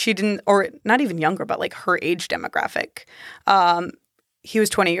 She didn't, or not even younger, but like her age demographic. He was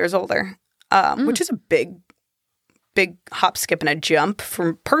 20 years older, which is a big hop, skip, and a jump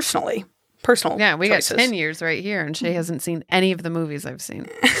from personal Yeah, we choices. got 10 years right here, and Shay hasn't seen any of the movies I've seen.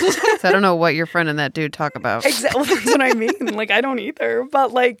 So I don't know what your friend and that dude talk about. Exactly. That's what I mean. Like, I don't either.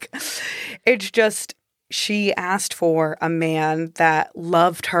 But like, it's just, she asked for a man that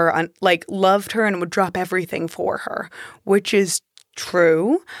loved her and would drop everything for her, which is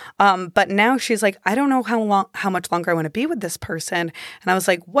true. But now she's like, I don't know how much longer I want to be with this person. And I was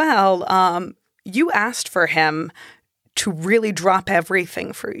like, well, you asked for him to really drop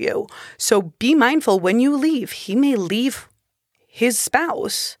everything for you. So be mindful when you leave. He may leave his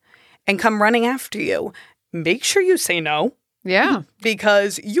spouse and come running after you. Make sure you say no Yeah.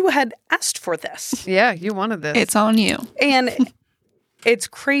 because you had asked for this. Yeah, you wanted this. It's on you. And it's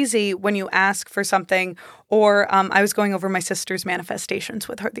crazy when you ask for something. Or I was going over my sister's manifestations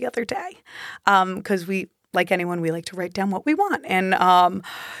with her the other day because we, like anyone, we like to write down what we want. And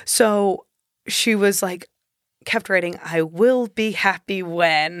so she was like, kept writing, I will be happy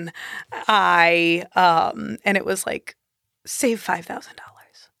when and it was like, save $5,000.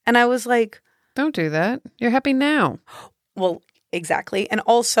 And I was like, Don't do that. You're happy now. well, exactly. And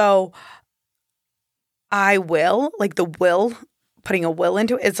also, I will, like the will, putting a will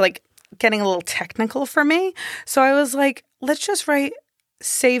into it, it's like getting a little technical for me. So I was like, let's just write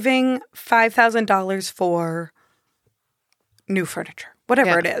saving $5,000 for new furniture,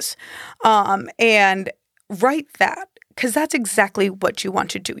 whatever it is. And write that because that's exactly what you want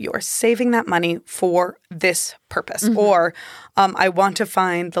to do. You are saving that money for this purpose. Mm-hmm. Or I want to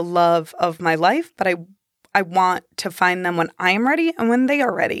find the love of my life, but I want to find them when I am ready and when they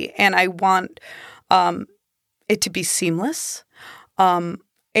are ready. And I want it to be seamless.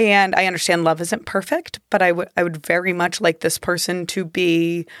 And I understand love isn't perfect, but I would very much like this person to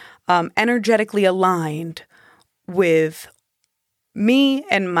be energetically aligned with me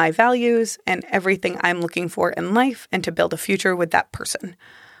and my values and everything I'm looking for in life and to build a future with that person.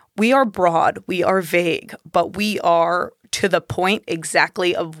 We are broad, we are vague, but we are to the point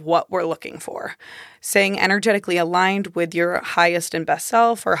exactly of what we're looking for. Saying energetically aligned with your highest and best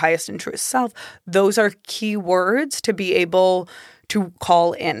self or highest and truest self, those are key words to be able to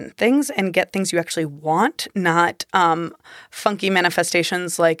call in things and get things you actually want, not funky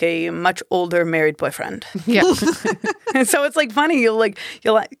manifestations like a much older married boyfriend. Yeah. And so it's like funny.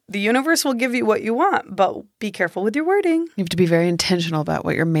 The universe will give you what you want, but be careful with your wording. You have to be very intentional about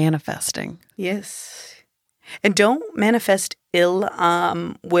what you're manifesting. Yes. And don't manifest ill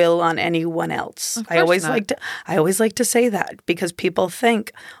will on anyone else. Of I always course like to say that because people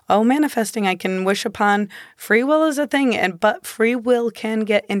think, oh, manifesting, I can wish upon free will is a thing, but free will can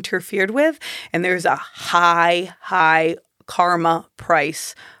get interfered with, and there's a high karma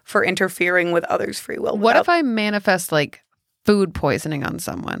price for interfering with others' free will. What if I manifest like food poisoning on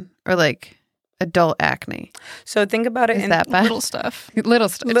someone or like adult acne? So think about it Is in that bad? Little stuff. Little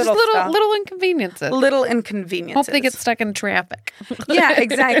stuff. Little Just stuff. little inconveniences. little inconveniences. Hope they get stuck in traffic. Yeah,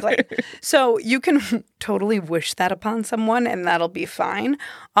 exactly. So you can totally wish that upon someone and that'll be fine.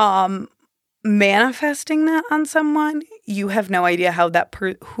 manifesting that on someone, you have no idea how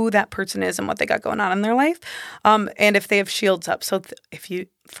who that person is and what they got going on in their life, and if they have shields up. So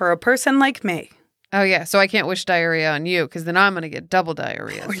for a person like me, Oh, yeah. So I can't wish diarrhea on you because then I'm going to get double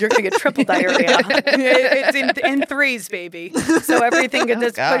diarrhea. you're gonna get triple diarrhea. It's in threes, baby. So everything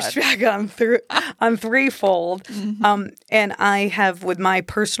gets pushed back on threefold. And I have with my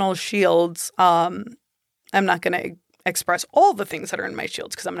personal shields. I'm not gonna express all the things that are in my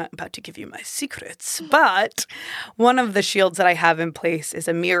shields because I'm not about to give you my secrets. But one of the shields that I have in place is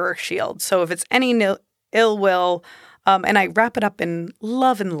a mirror shield. So if it's any ill will, and I wrap it up in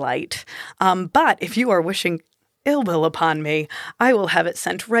love and light. But if you are wishing ill will upon me, I will have it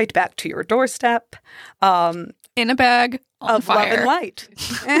sent right back to your doorstep. In a bag Of fire. love and light.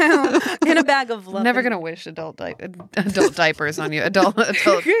 In a bag of love. Never going to wish adult diapers on you. Adult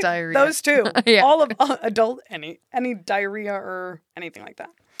diarrhea. Those two. Yeah. All of adult, any diarrhea or anything like that.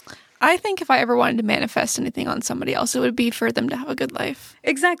 I think if I ever wanted to manifest anything on somebody else, it would be for them to have a good life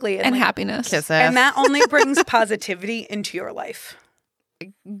Exactly. and happiness. Kiss ass. And that only brings positivity into your life.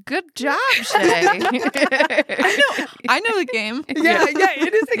 Good job, Shay. I know the game. Yeah,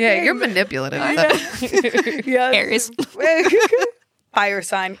 it is a Yeah, game. you're manipulative. Yeah. Aries. Fire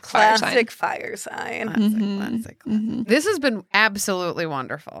sign. Classic fire sign. Classic. This has been absolutely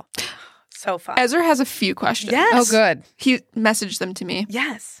wonderful. So fun. Ezra has a few questions. Yes. Oh, good. He messaged them to me.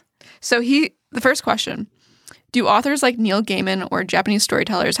 Yes. So the first question, do authors like Neil Gaiman or Japanese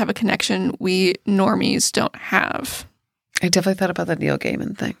storytellers have a connection we normies don't have? I definitely thought about the Neil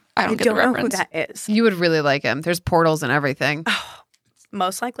Gaiman thing. I don't get the know who reference. that is. You would really like him. There's portals and everything.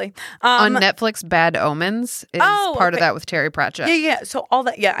 Most likely. On Netflix, Bad Omens is part of that with Terry Pratchett. Yeah. So all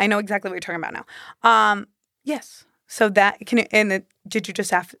that. Yeah, I know exactly what you're talking about now. Yes. So that did you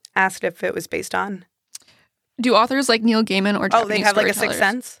just ask if it was based on? Do authors like Neil Gaiman or Japanese they have like a storytellers sixth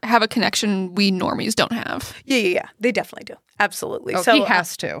sense? have a connection we normies don't have? Yeah. They definitely do. Absolutely. Oh, So he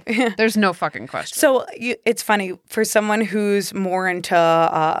has to. There's no fucking question. So it's funny for someone who's more into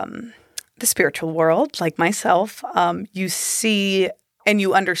the spiritual world, like myself. You see and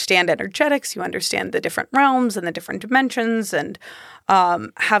you understand energetics. You understand the different realms and the different dimensions, and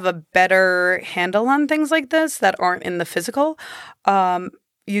have a better handle on things like this that aren't in the physical.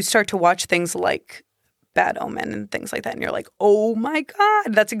 You start to watch things like Bad Omen and things like that, and you're like, oh my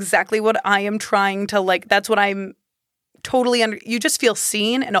God, that's exactly what I am trying to like. That's what I'm totally you just feel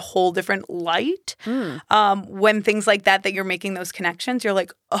seen in a whole different light. When things like that you're making those connections, you're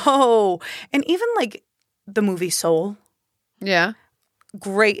like, oh. And even like the movie Soul, Yeah.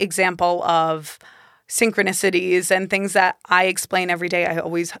 great example of synchronicities and things that I explain every day. I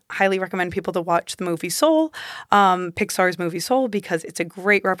always highly recommend people to watch the movie Soul, Pixar's movie Soul, because it's a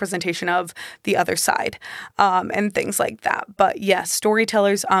great representation of the other side, and things like that. But yes,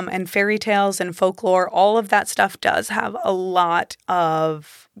 storytellers and fairy tales and folklore, all of that stuff does have a lot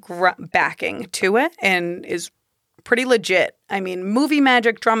of backing to it and is pretty legit. I mean, movie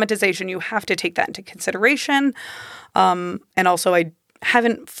magic, dramatization, you have to take that into consideration. And also I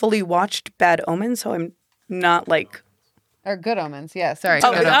haven't fully watched Bad Omens, so I'm not like... Or Good Omens. Yeah, sorry.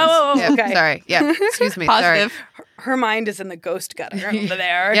 Oh, Good Omens. Yeah, okay. Sorry. Yeah, excuse me. Positive. Sorry. Her mind is in the ghost gutter over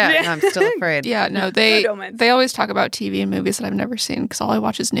there. Yeah, no, I'm still afraid. Yeah, no, Good Omens. they always talk about TV and movies that I've never seen because all I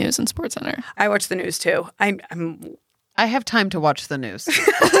watch is news and SportsCenter. I watch the news too. I have time to watch the news.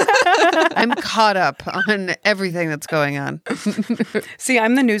 I'm caught up on everything that's going on. See,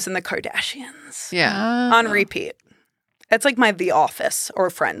 I'm the news and the Kardashians Yeah. on repeat. It's like my The Office or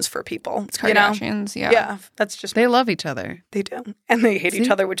Friends for people. It's you know? Kardashians, yeah. Yeah, that's just They love each other. they do, and they hate each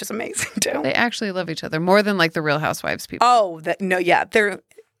other, which is amazing too. They actually love each other more than like the Real Housewives people. Oh, no, yeah, they're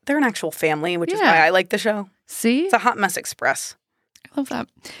an actual family, which is Yeah. why I like the show. See? It's a hot mess express. I love that.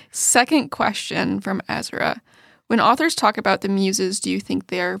 Second question from Ezra. When authors talk about the muses, do you think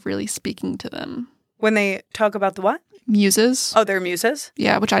they're really speaking to them? When they talk about the what? Muses? Oh, they're muses.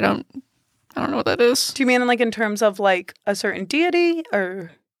 Yeah, which I don't know what that is. Do you mean like in terms of like a certain deity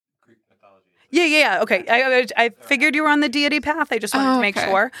or? Yeah. Okay, I figured you were on the deity path. I just wanted to make okay.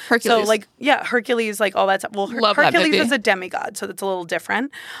 sure. Hercules. So like, yeah, Hercules, like all that stuff. Well, Love that Hercules movie. is a demigod, so that's a little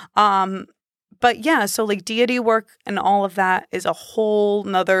different. But yeah, so like deity work and all of that is a whole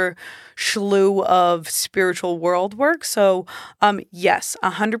nother slew of spiritual world work. So yes,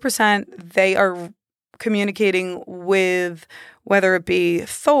 100% they are communicating with, whether it be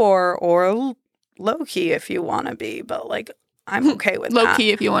Thor or Loki if you want to be, but like I'm okay with Low that. key,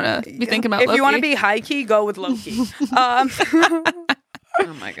 if you want to be thinking about If Loki. you want to be high key, go with Loki.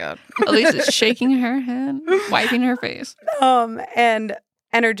 Oh my God. Elise is shaking her head, wiping her face. And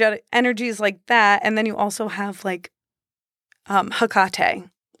energies like that, and then you also have like Hecate,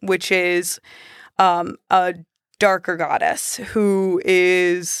 which is a darker goddess who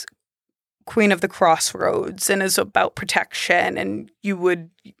is Queen of the Crossroads and is about protection, and you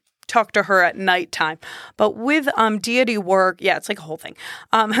would talk to her at nighttime. But with deity work, it's like a whole thing.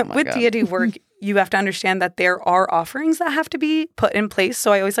 With deity work, you have to understand that there are offerings that have to be put in place.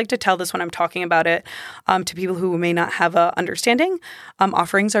 So I always like to tell this when I'm talking about it to people who may not have a understanding.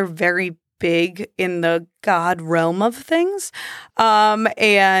 Offerings are very big in the God realm of things,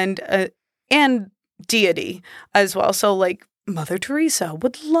 and deity as well. So like Mother Teresa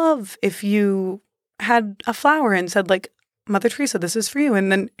would love if you had a flower and said like, Mother Teresa, this is for you.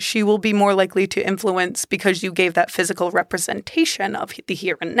 And then she will be more likely to influence because you gave that physical representation of the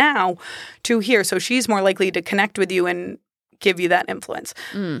here and now to here. So she's more likely to connect with you and give you that influence.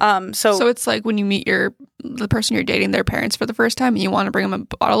 So it's like when you meet the person you're dating, their parents for the first time, and you want to bring them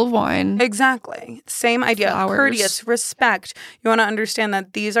a bottle of wine. Exactly. Same idea. Flowers. Courteous, respect. You want to understand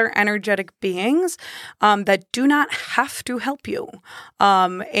that these are energetic beings that do not have to help you.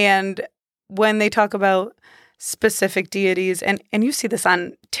 And when they talk about specific deities, and you see this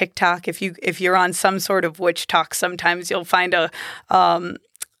on TikTok, if you're on some sort of witch talk, sometimes you'll find a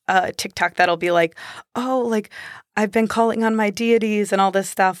TikTok that'll be like, oh, like I've been calling on my deities and all this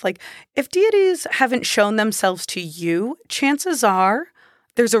stuff. Like if deities haven't shown themselves to you, chances are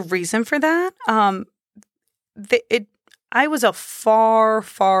there's a reason for that. I was a far,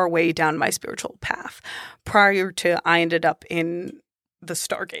 far way down my spiritual path prior to I ended up in the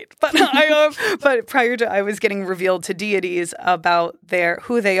Stargate, but prior to I was getting revealed to deities about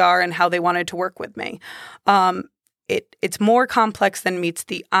who they are and how they wanted to work with me. It's more complex than meets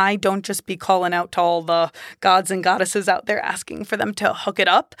the eye. Don't just be calling out to all the gods and goddesses out there asking for them to hook it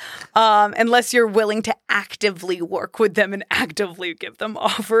up, unless you're willing to actively work with them and actively give them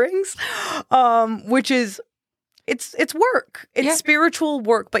offerings, which is it's work. It's spiritual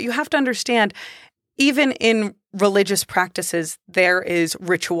work, but you have to understand, even in religious practices, there is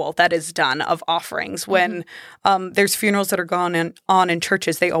ritual that is done of offerings. When there's funerals that are going on in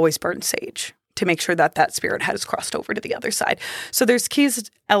churches, they always burn sage to make sure that spirit has crossed over to the other side. So there's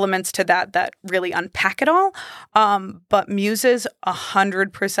keys elements to that really unpack it all. But muses,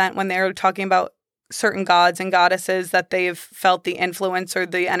 100%, when they're talking about certain gods and goddesses that they've felt the influence or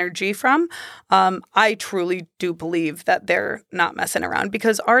the energy from, I truly do believe that they're not messing around,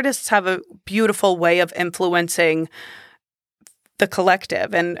 because artists have a beautiful way of influencing the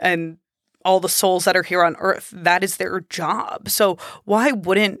collective and all the souls that are here on earth. That is their job. So why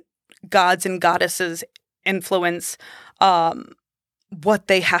wouldn't gods and goddesses influence what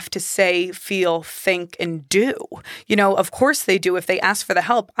they have to say, feel, think, and do? You know, of course they do. If they ask for the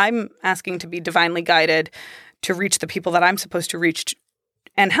help, I'm asking to be divinely guided to reach the people that I'm supposed to reach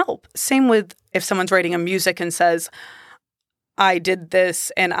and help. Same with if someone's writing a music and says, I did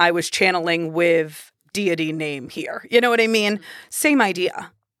this and I was channeling with deity name here. You know what I mean? Same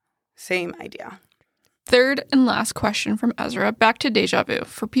idea. Same idea. Third and last question from Ezra, back to deja vu.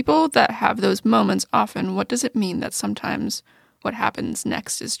 For people that have those moments often, what does it mean that sometimes what happens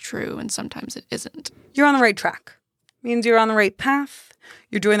next is true and sometimes it isn't? You're on the right track. Means you're on the right path.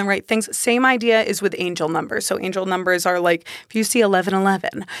 You're doing the right things. Same idea is with angel numbers. So angel numbers are like, if you see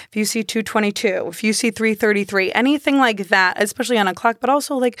 1111, if you see 222, if you see 333, anything like that, especially on a clock, but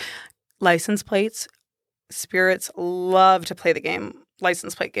also like license plates. Spirits love to play the game.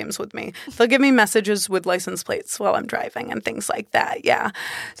 License plate games with me. They'll give me messages with license plates while I'm driving and things like that. Yeah.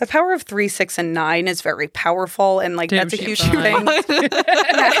 The power of 3, 6, and 9 is very powerful, and like that's a huge thing.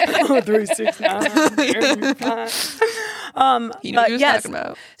 3, 6, 9. He knew what he was talking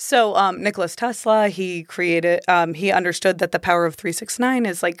about. So Nicholas Tesla, he understood that the power of 369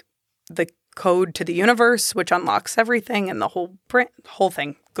 is like the code to the universe, which unlocks everything and the whole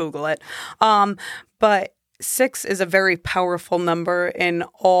thing. Google it. But 6 is a very powerful number in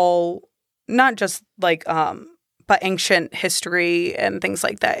all, not just like, but ancient history and things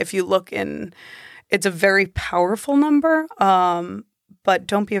like that. If you look in, it's a very powerful number, but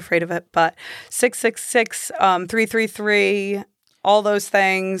don't be afraid of it. But 666, 333, all those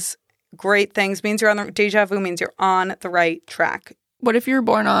things, great things, means you're on the deja vu, means you're on the right track. What if you're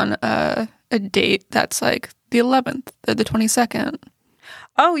born on a date that's like the 11th, the 22nd?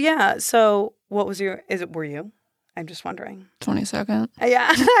 Oh, yeah. So what was were you? I'm just wondering. 22nd. Yeah.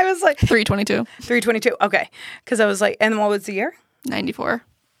 I was like. 322. 322. Okay. Because I was like, and what was the year? 94.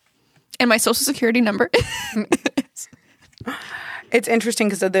 And my social security number. It's interesting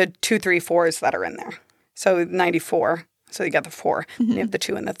because of the 2, 3, 4s that are in there. So 94. So you got the 4. You have the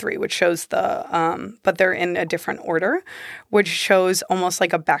 2 and the 3, which shows the, but they're in a different order, which shows almost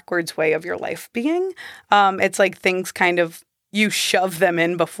like a backwards way of your life being. It's like things kind of you shove them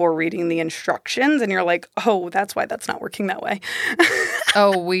in before reading the instructions, and you're like, oh, that's why that's not working that way.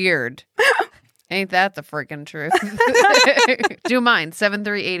 Oh, weird. Ain't that the freaking truth? Do mine,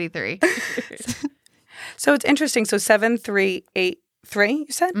 7383. So it's interesting. So 7383, you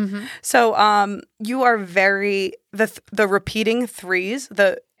said? Mm-hmm. So you are very, the repeating threes,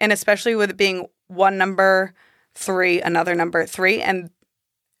 and especially with it being one number, 3, another number, 3, and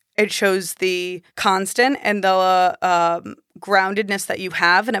it shows the constant and the groundedness that you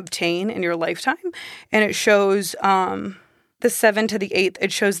have and obtain in your lifetime. And it shows the 7 to the 8th,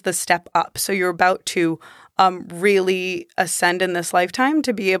 it shows the step up. So you're about to really ascend in this lifetime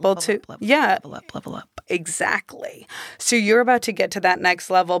to be able to, level up. Exactly. So you're about to get to that next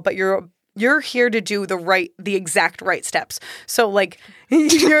level, but you're here to do the exact right steps. So like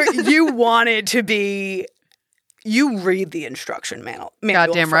you wanted to be. You read the instruction manual.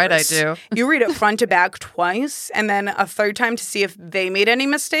 Goddamn right I do. You read it front to back twice, and then a third time to see if they made any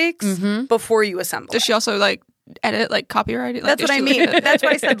mistakes before you assemble. Does she also like edit, like copyright it? Like, That's what I mean. That's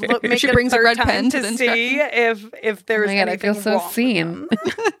why I said look, make she it brings a a third red time pen to the see if there's Oh my God, anything I feel so wrong with seen. them.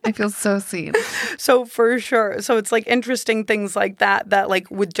 I feel so seen. So for sure. So it's like interesting things like that like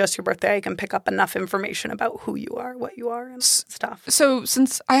with just your birthday, I can pick up enough information about who you are, what you are, and stuff. So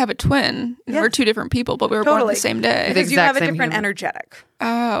since I have a twin, Yeah. we're two different people, but we were born on Totally. the same day. The Because you have a exact same different human. energetic.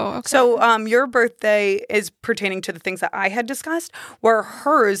 Oh, okay. So your birthday is pertaining to the things that I had discussed, where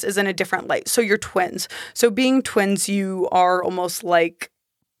hers is in a different light. So you're twins. So being twins, you are almost like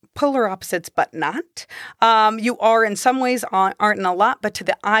polar opposites, but not. You are in some ways, aren't in a lot, but to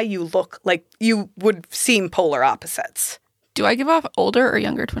the eye, you look like you would seem polar opposites. Do I give off older or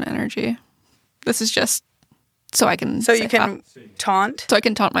younger twin energy? This is just so I can. So say you can that. taunt. So I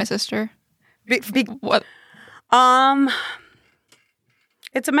can taunt my sister. What?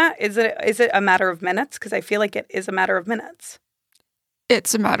 It's is it a matter of minutes? Because I feel like it is a matter of minutes.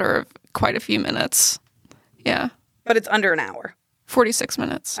 It's a matter of quite a few minutes. Yeah, But it's under an hour. 46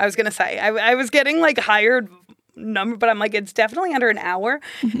 minutes. I was going to say, I was getting like higher number, but I'm like, it's definitely under an hour.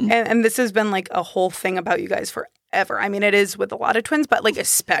 And this has been like a whole thing about you guys forever. I mean, it is with a lot of twins, but like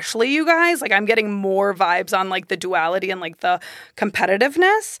especially you guys, like I'm getting more vibes on like the duality and like the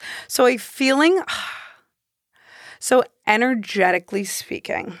competitiveness. So so energetically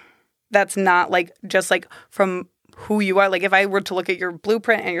speaking, that's not like just like from who you are. Like if I were to look at your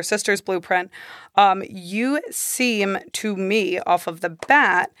blueprint and your sister's blueprint, you seem to me off of the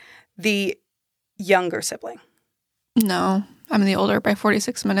bat the younger sibling. No, I'm the older by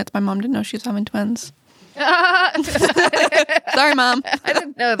 46 minutes. My mom didn't know she was having twins. Sorry, Mom. I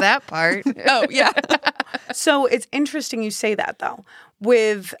didn't know that part. Oh, yeah. So it's interesting you say that though.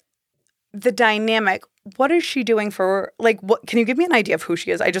 With the dynamic, what is she doing for like what can you give me an idea of who she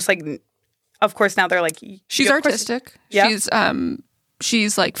is? I just like of course now they're like She's of course- artistic. Yeah.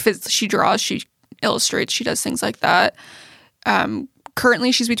 She's like she draws, she illustrates, she does things like that.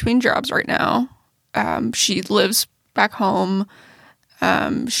 Currently she's between jobs right now. She lives back home.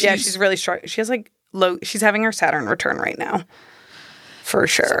 she's really strong. She has like she's having her Saturn return right now. For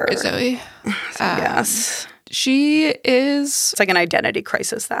sure. Zoe. Yes. She is It's like an identity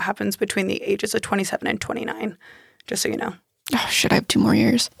crisis that happens between the ages of 27 and 29, just so you know. oh shit, I have 2 more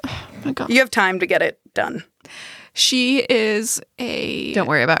years. Oh my god. You have time to get it done. She is a Don't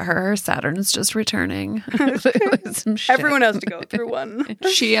worry about her. Saturn's just returning. Some shit. Everyone has to go through one.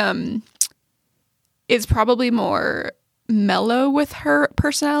 she is probably more mellow with her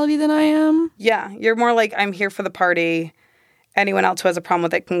personality than I am. Yeah, you're more like, I'm here for the party. Anyone else who has a problem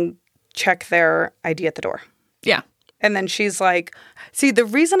with it can check their ID at the door. Yeah. And then she's like, see, the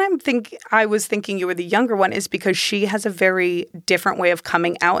reason I was thinking you were the younger one is because she has a very different way of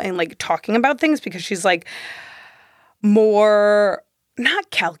coming out and like talking about things, because she's like more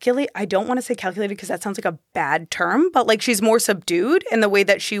not calculate. I don't want to say calculated because that sounds like a bad term, but like she's more subdued in the way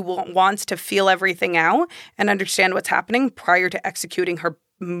that she wants to feel everything out and understand what's happening prior to executing her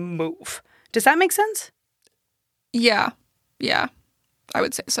move. Does that make sense? Yeah. Yeah. I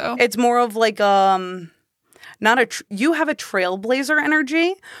would say so. It's more of like not you have a trailblazer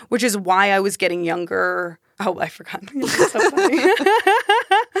energy, which is why I was getting younger. Oh, I forgot. It's so funny.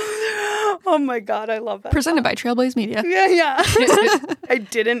 Oh my God, I love that. Presented by Trailblaze Media. Yeah. I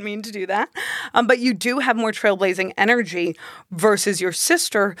didn't mean to do that. But you do have more trailblazing energy versus your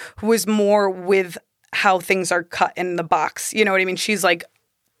sister, who is more with how things are cut in the box. You know what I mean? She's like,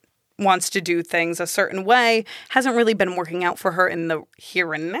 wants to do things a certain way, hasn't really been working out for her in the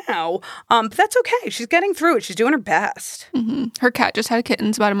here and now. But that's okay. She's getting through it. She's doing her best. Mm-hmm. Her cat just had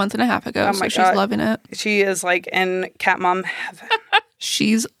kittens about a month and a half ago, Oh so my she's God. loving it. She is like in cat mom heaven.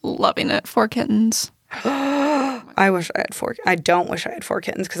 She's loving it. 4 kittens. Oh I wish I had 4. I don't wish I had 4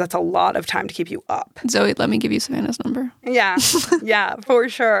 kittens because that's a lot of time to keep you up. Zoe, let me give you Savannah's number. Yeah. Yeah, for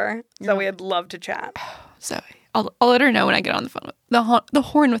sure. Zoe, I'd love to chat. Zoe, I'll let her know when I get on the phone with the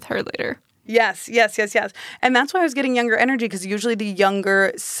horn with her later. Yes. And that's why I was getting younger energy, because usually the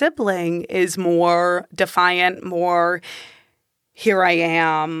younger sibling is more defiant, more here I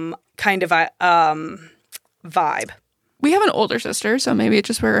am kind of a vibe. We have an older sister, so maybe it's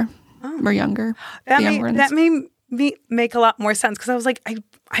just we're younger. That made me make a lot more sense, because I was like,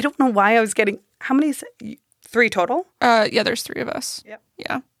 I don't know why I was getting, how many? 3 total? Yeah, there's 3 of us. Yep.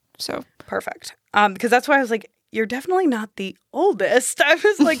 Yeah, so. Perfect. Because that's why I was like, you're definitely not the oldest. I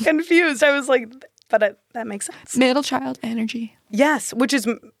was like confused. I was like, but that makes sense. Middle child energy. Yes, which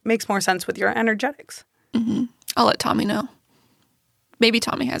makes more sense with your energetics. Mm-hmm. I'll let Tommy know. Maybe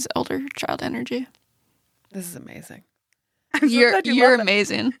Tommy has elder child energy. This is amazing. You're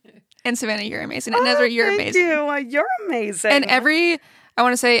amazing. And Savannah, you're amazing. And Ezra, you're amazing. Thank you. You're amazing. And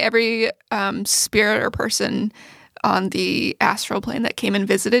every spirit or person on the astral plane that came and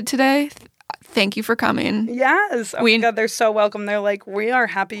visited today, thank you for coming. Yes. Oh my God, they're so welcome. They're like, we are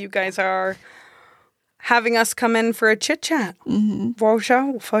happy you guys are having us come in for a chit chat. Mm-hmm.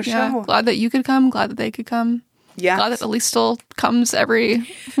 For sure. Glad that you could come. Glad that they could come. Yeah. Glad that Elise still comes every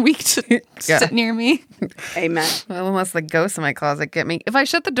week to sit near me. Amen. Well, unless the ghosts in my closet get me. If I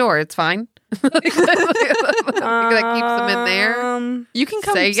shut the door, it's fine. That keeps them in there. You can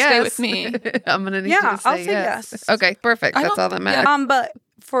come say stay yes. with me. I'm going to need you to say I'll say yes. Okay, perfect. That's all that matters. But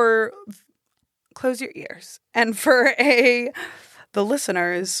for close your ears. And for the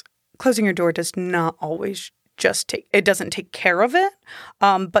listeners, closing your door does not always it doesn't take care of it.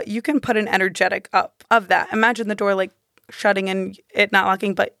 But you can put an energetic up of that. Imagine the door like shutting and it not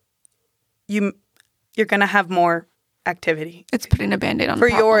locking, but you're going to have more activity. It's putting a Band-Aid on for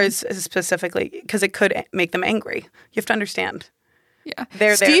the problem. yours specifically, because it could make them angry. You have to understand.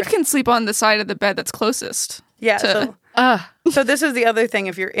 Yeah. Steve can sleep on the side of the bed that's closest. Yeah. So this is the other thing.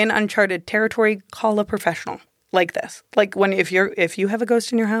 If you're in uncharted territory, call a professional like this. Like if you have a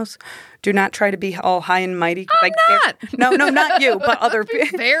ghost in your house, do not try to be all high and mighty. I'm not. No, not you, but other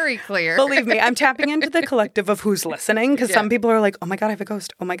people. Very clear. Believe me, I'm tapping into the collective of who's listening, because some people are like, oh my God, I have a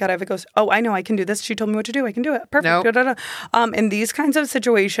ghost. Oh my God, I have a ghost. Oh, I know, I can do this. She told me what to do. I can do it. Perfect. Nope. Da, da, da. In these kinds of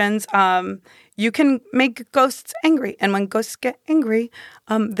situations, you can make ghosts angry. And when ghosts get angry,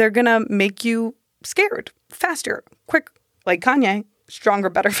 they're going to make you scared, faster, quick, like Kanye, stronger,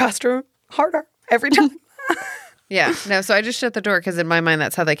 better, faster, harder, every time. Yeah. No, so I just shut the door because in my mind,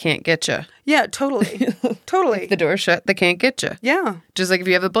 that's how they can't get you. Yeah, totally. Totally. If the door's shut, they can't get you. Yeah. Just like if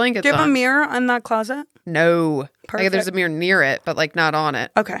you have the blankets Do you have on. a mirror in that closet? No. Perfect. There's a mirror near it, but like not on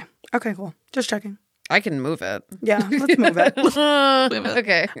it. Okay, cool. Just checking. I can move it. Yeah, let's move it.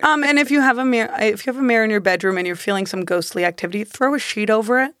 Okay. And if you have a mirror in your bedroom and you're feeling some ghostly activity, throw a sheet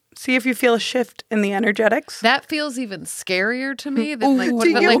over it. See if you feel a shift in the energetics. That feels even scarier to me than like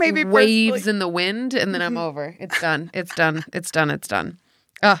to the you, maybe waves personally. in the wind, and then I'm over. It's done. It's done. It's done. It's done.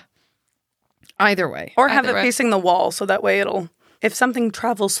 Either way. Or have Either it way. facing the wall, so that way if something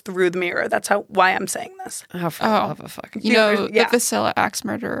travels through the mirror, that's why I'm saying this. Oh, for the love of fucking. You know, Yeah. the Vasilla axe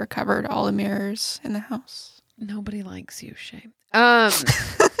murderer covered all the mirrors in the house. Nobody likes you, Shane.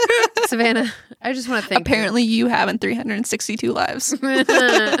 Savannah, I just want to thank Apparently you have in 362 lives. you.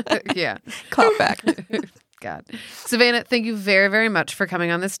 Yeah. Clap back. God. Savannah, thank you very, very much for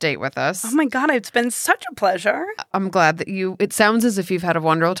coming on this date with us. Oh my God, it's been such a pleasure. I'm glad that it sounds as if you've had a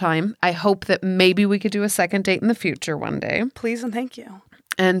wonderful time. I hope that maybe we could do a second date in the future one day. Please and thank you.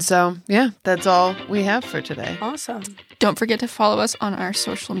 And so, yeah, that's all we have for today. Awesome. Don't forget to follow us on our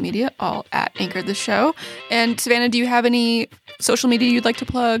social media, all at Anchor the Show. And Savannah, do you have any social media you'd like to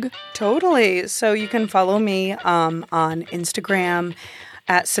plug? Totally. So you can follow me on Instagram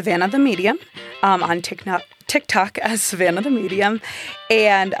at Savannah the Medium, on TikTok as Savannah the Medium,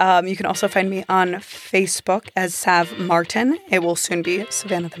 and you can also find me on Facebook as Sav Martin. It will soon be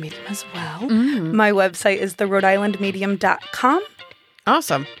Savannah the Medium as well. My website is therhodirelandmedium.com.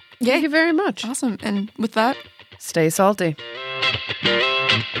 Awesome. Thank you very much. Awesome. And with that, Stay salty.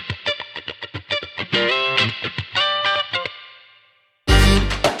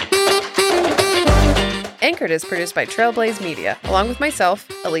 Anchored is produced by Trailblaze Media, along with myself,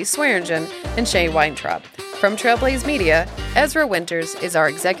 Elise Swearingen, and Shay Weintraub. From Trailblaze Media, Ezra Winters is our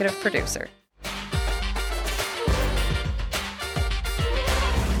executive producer.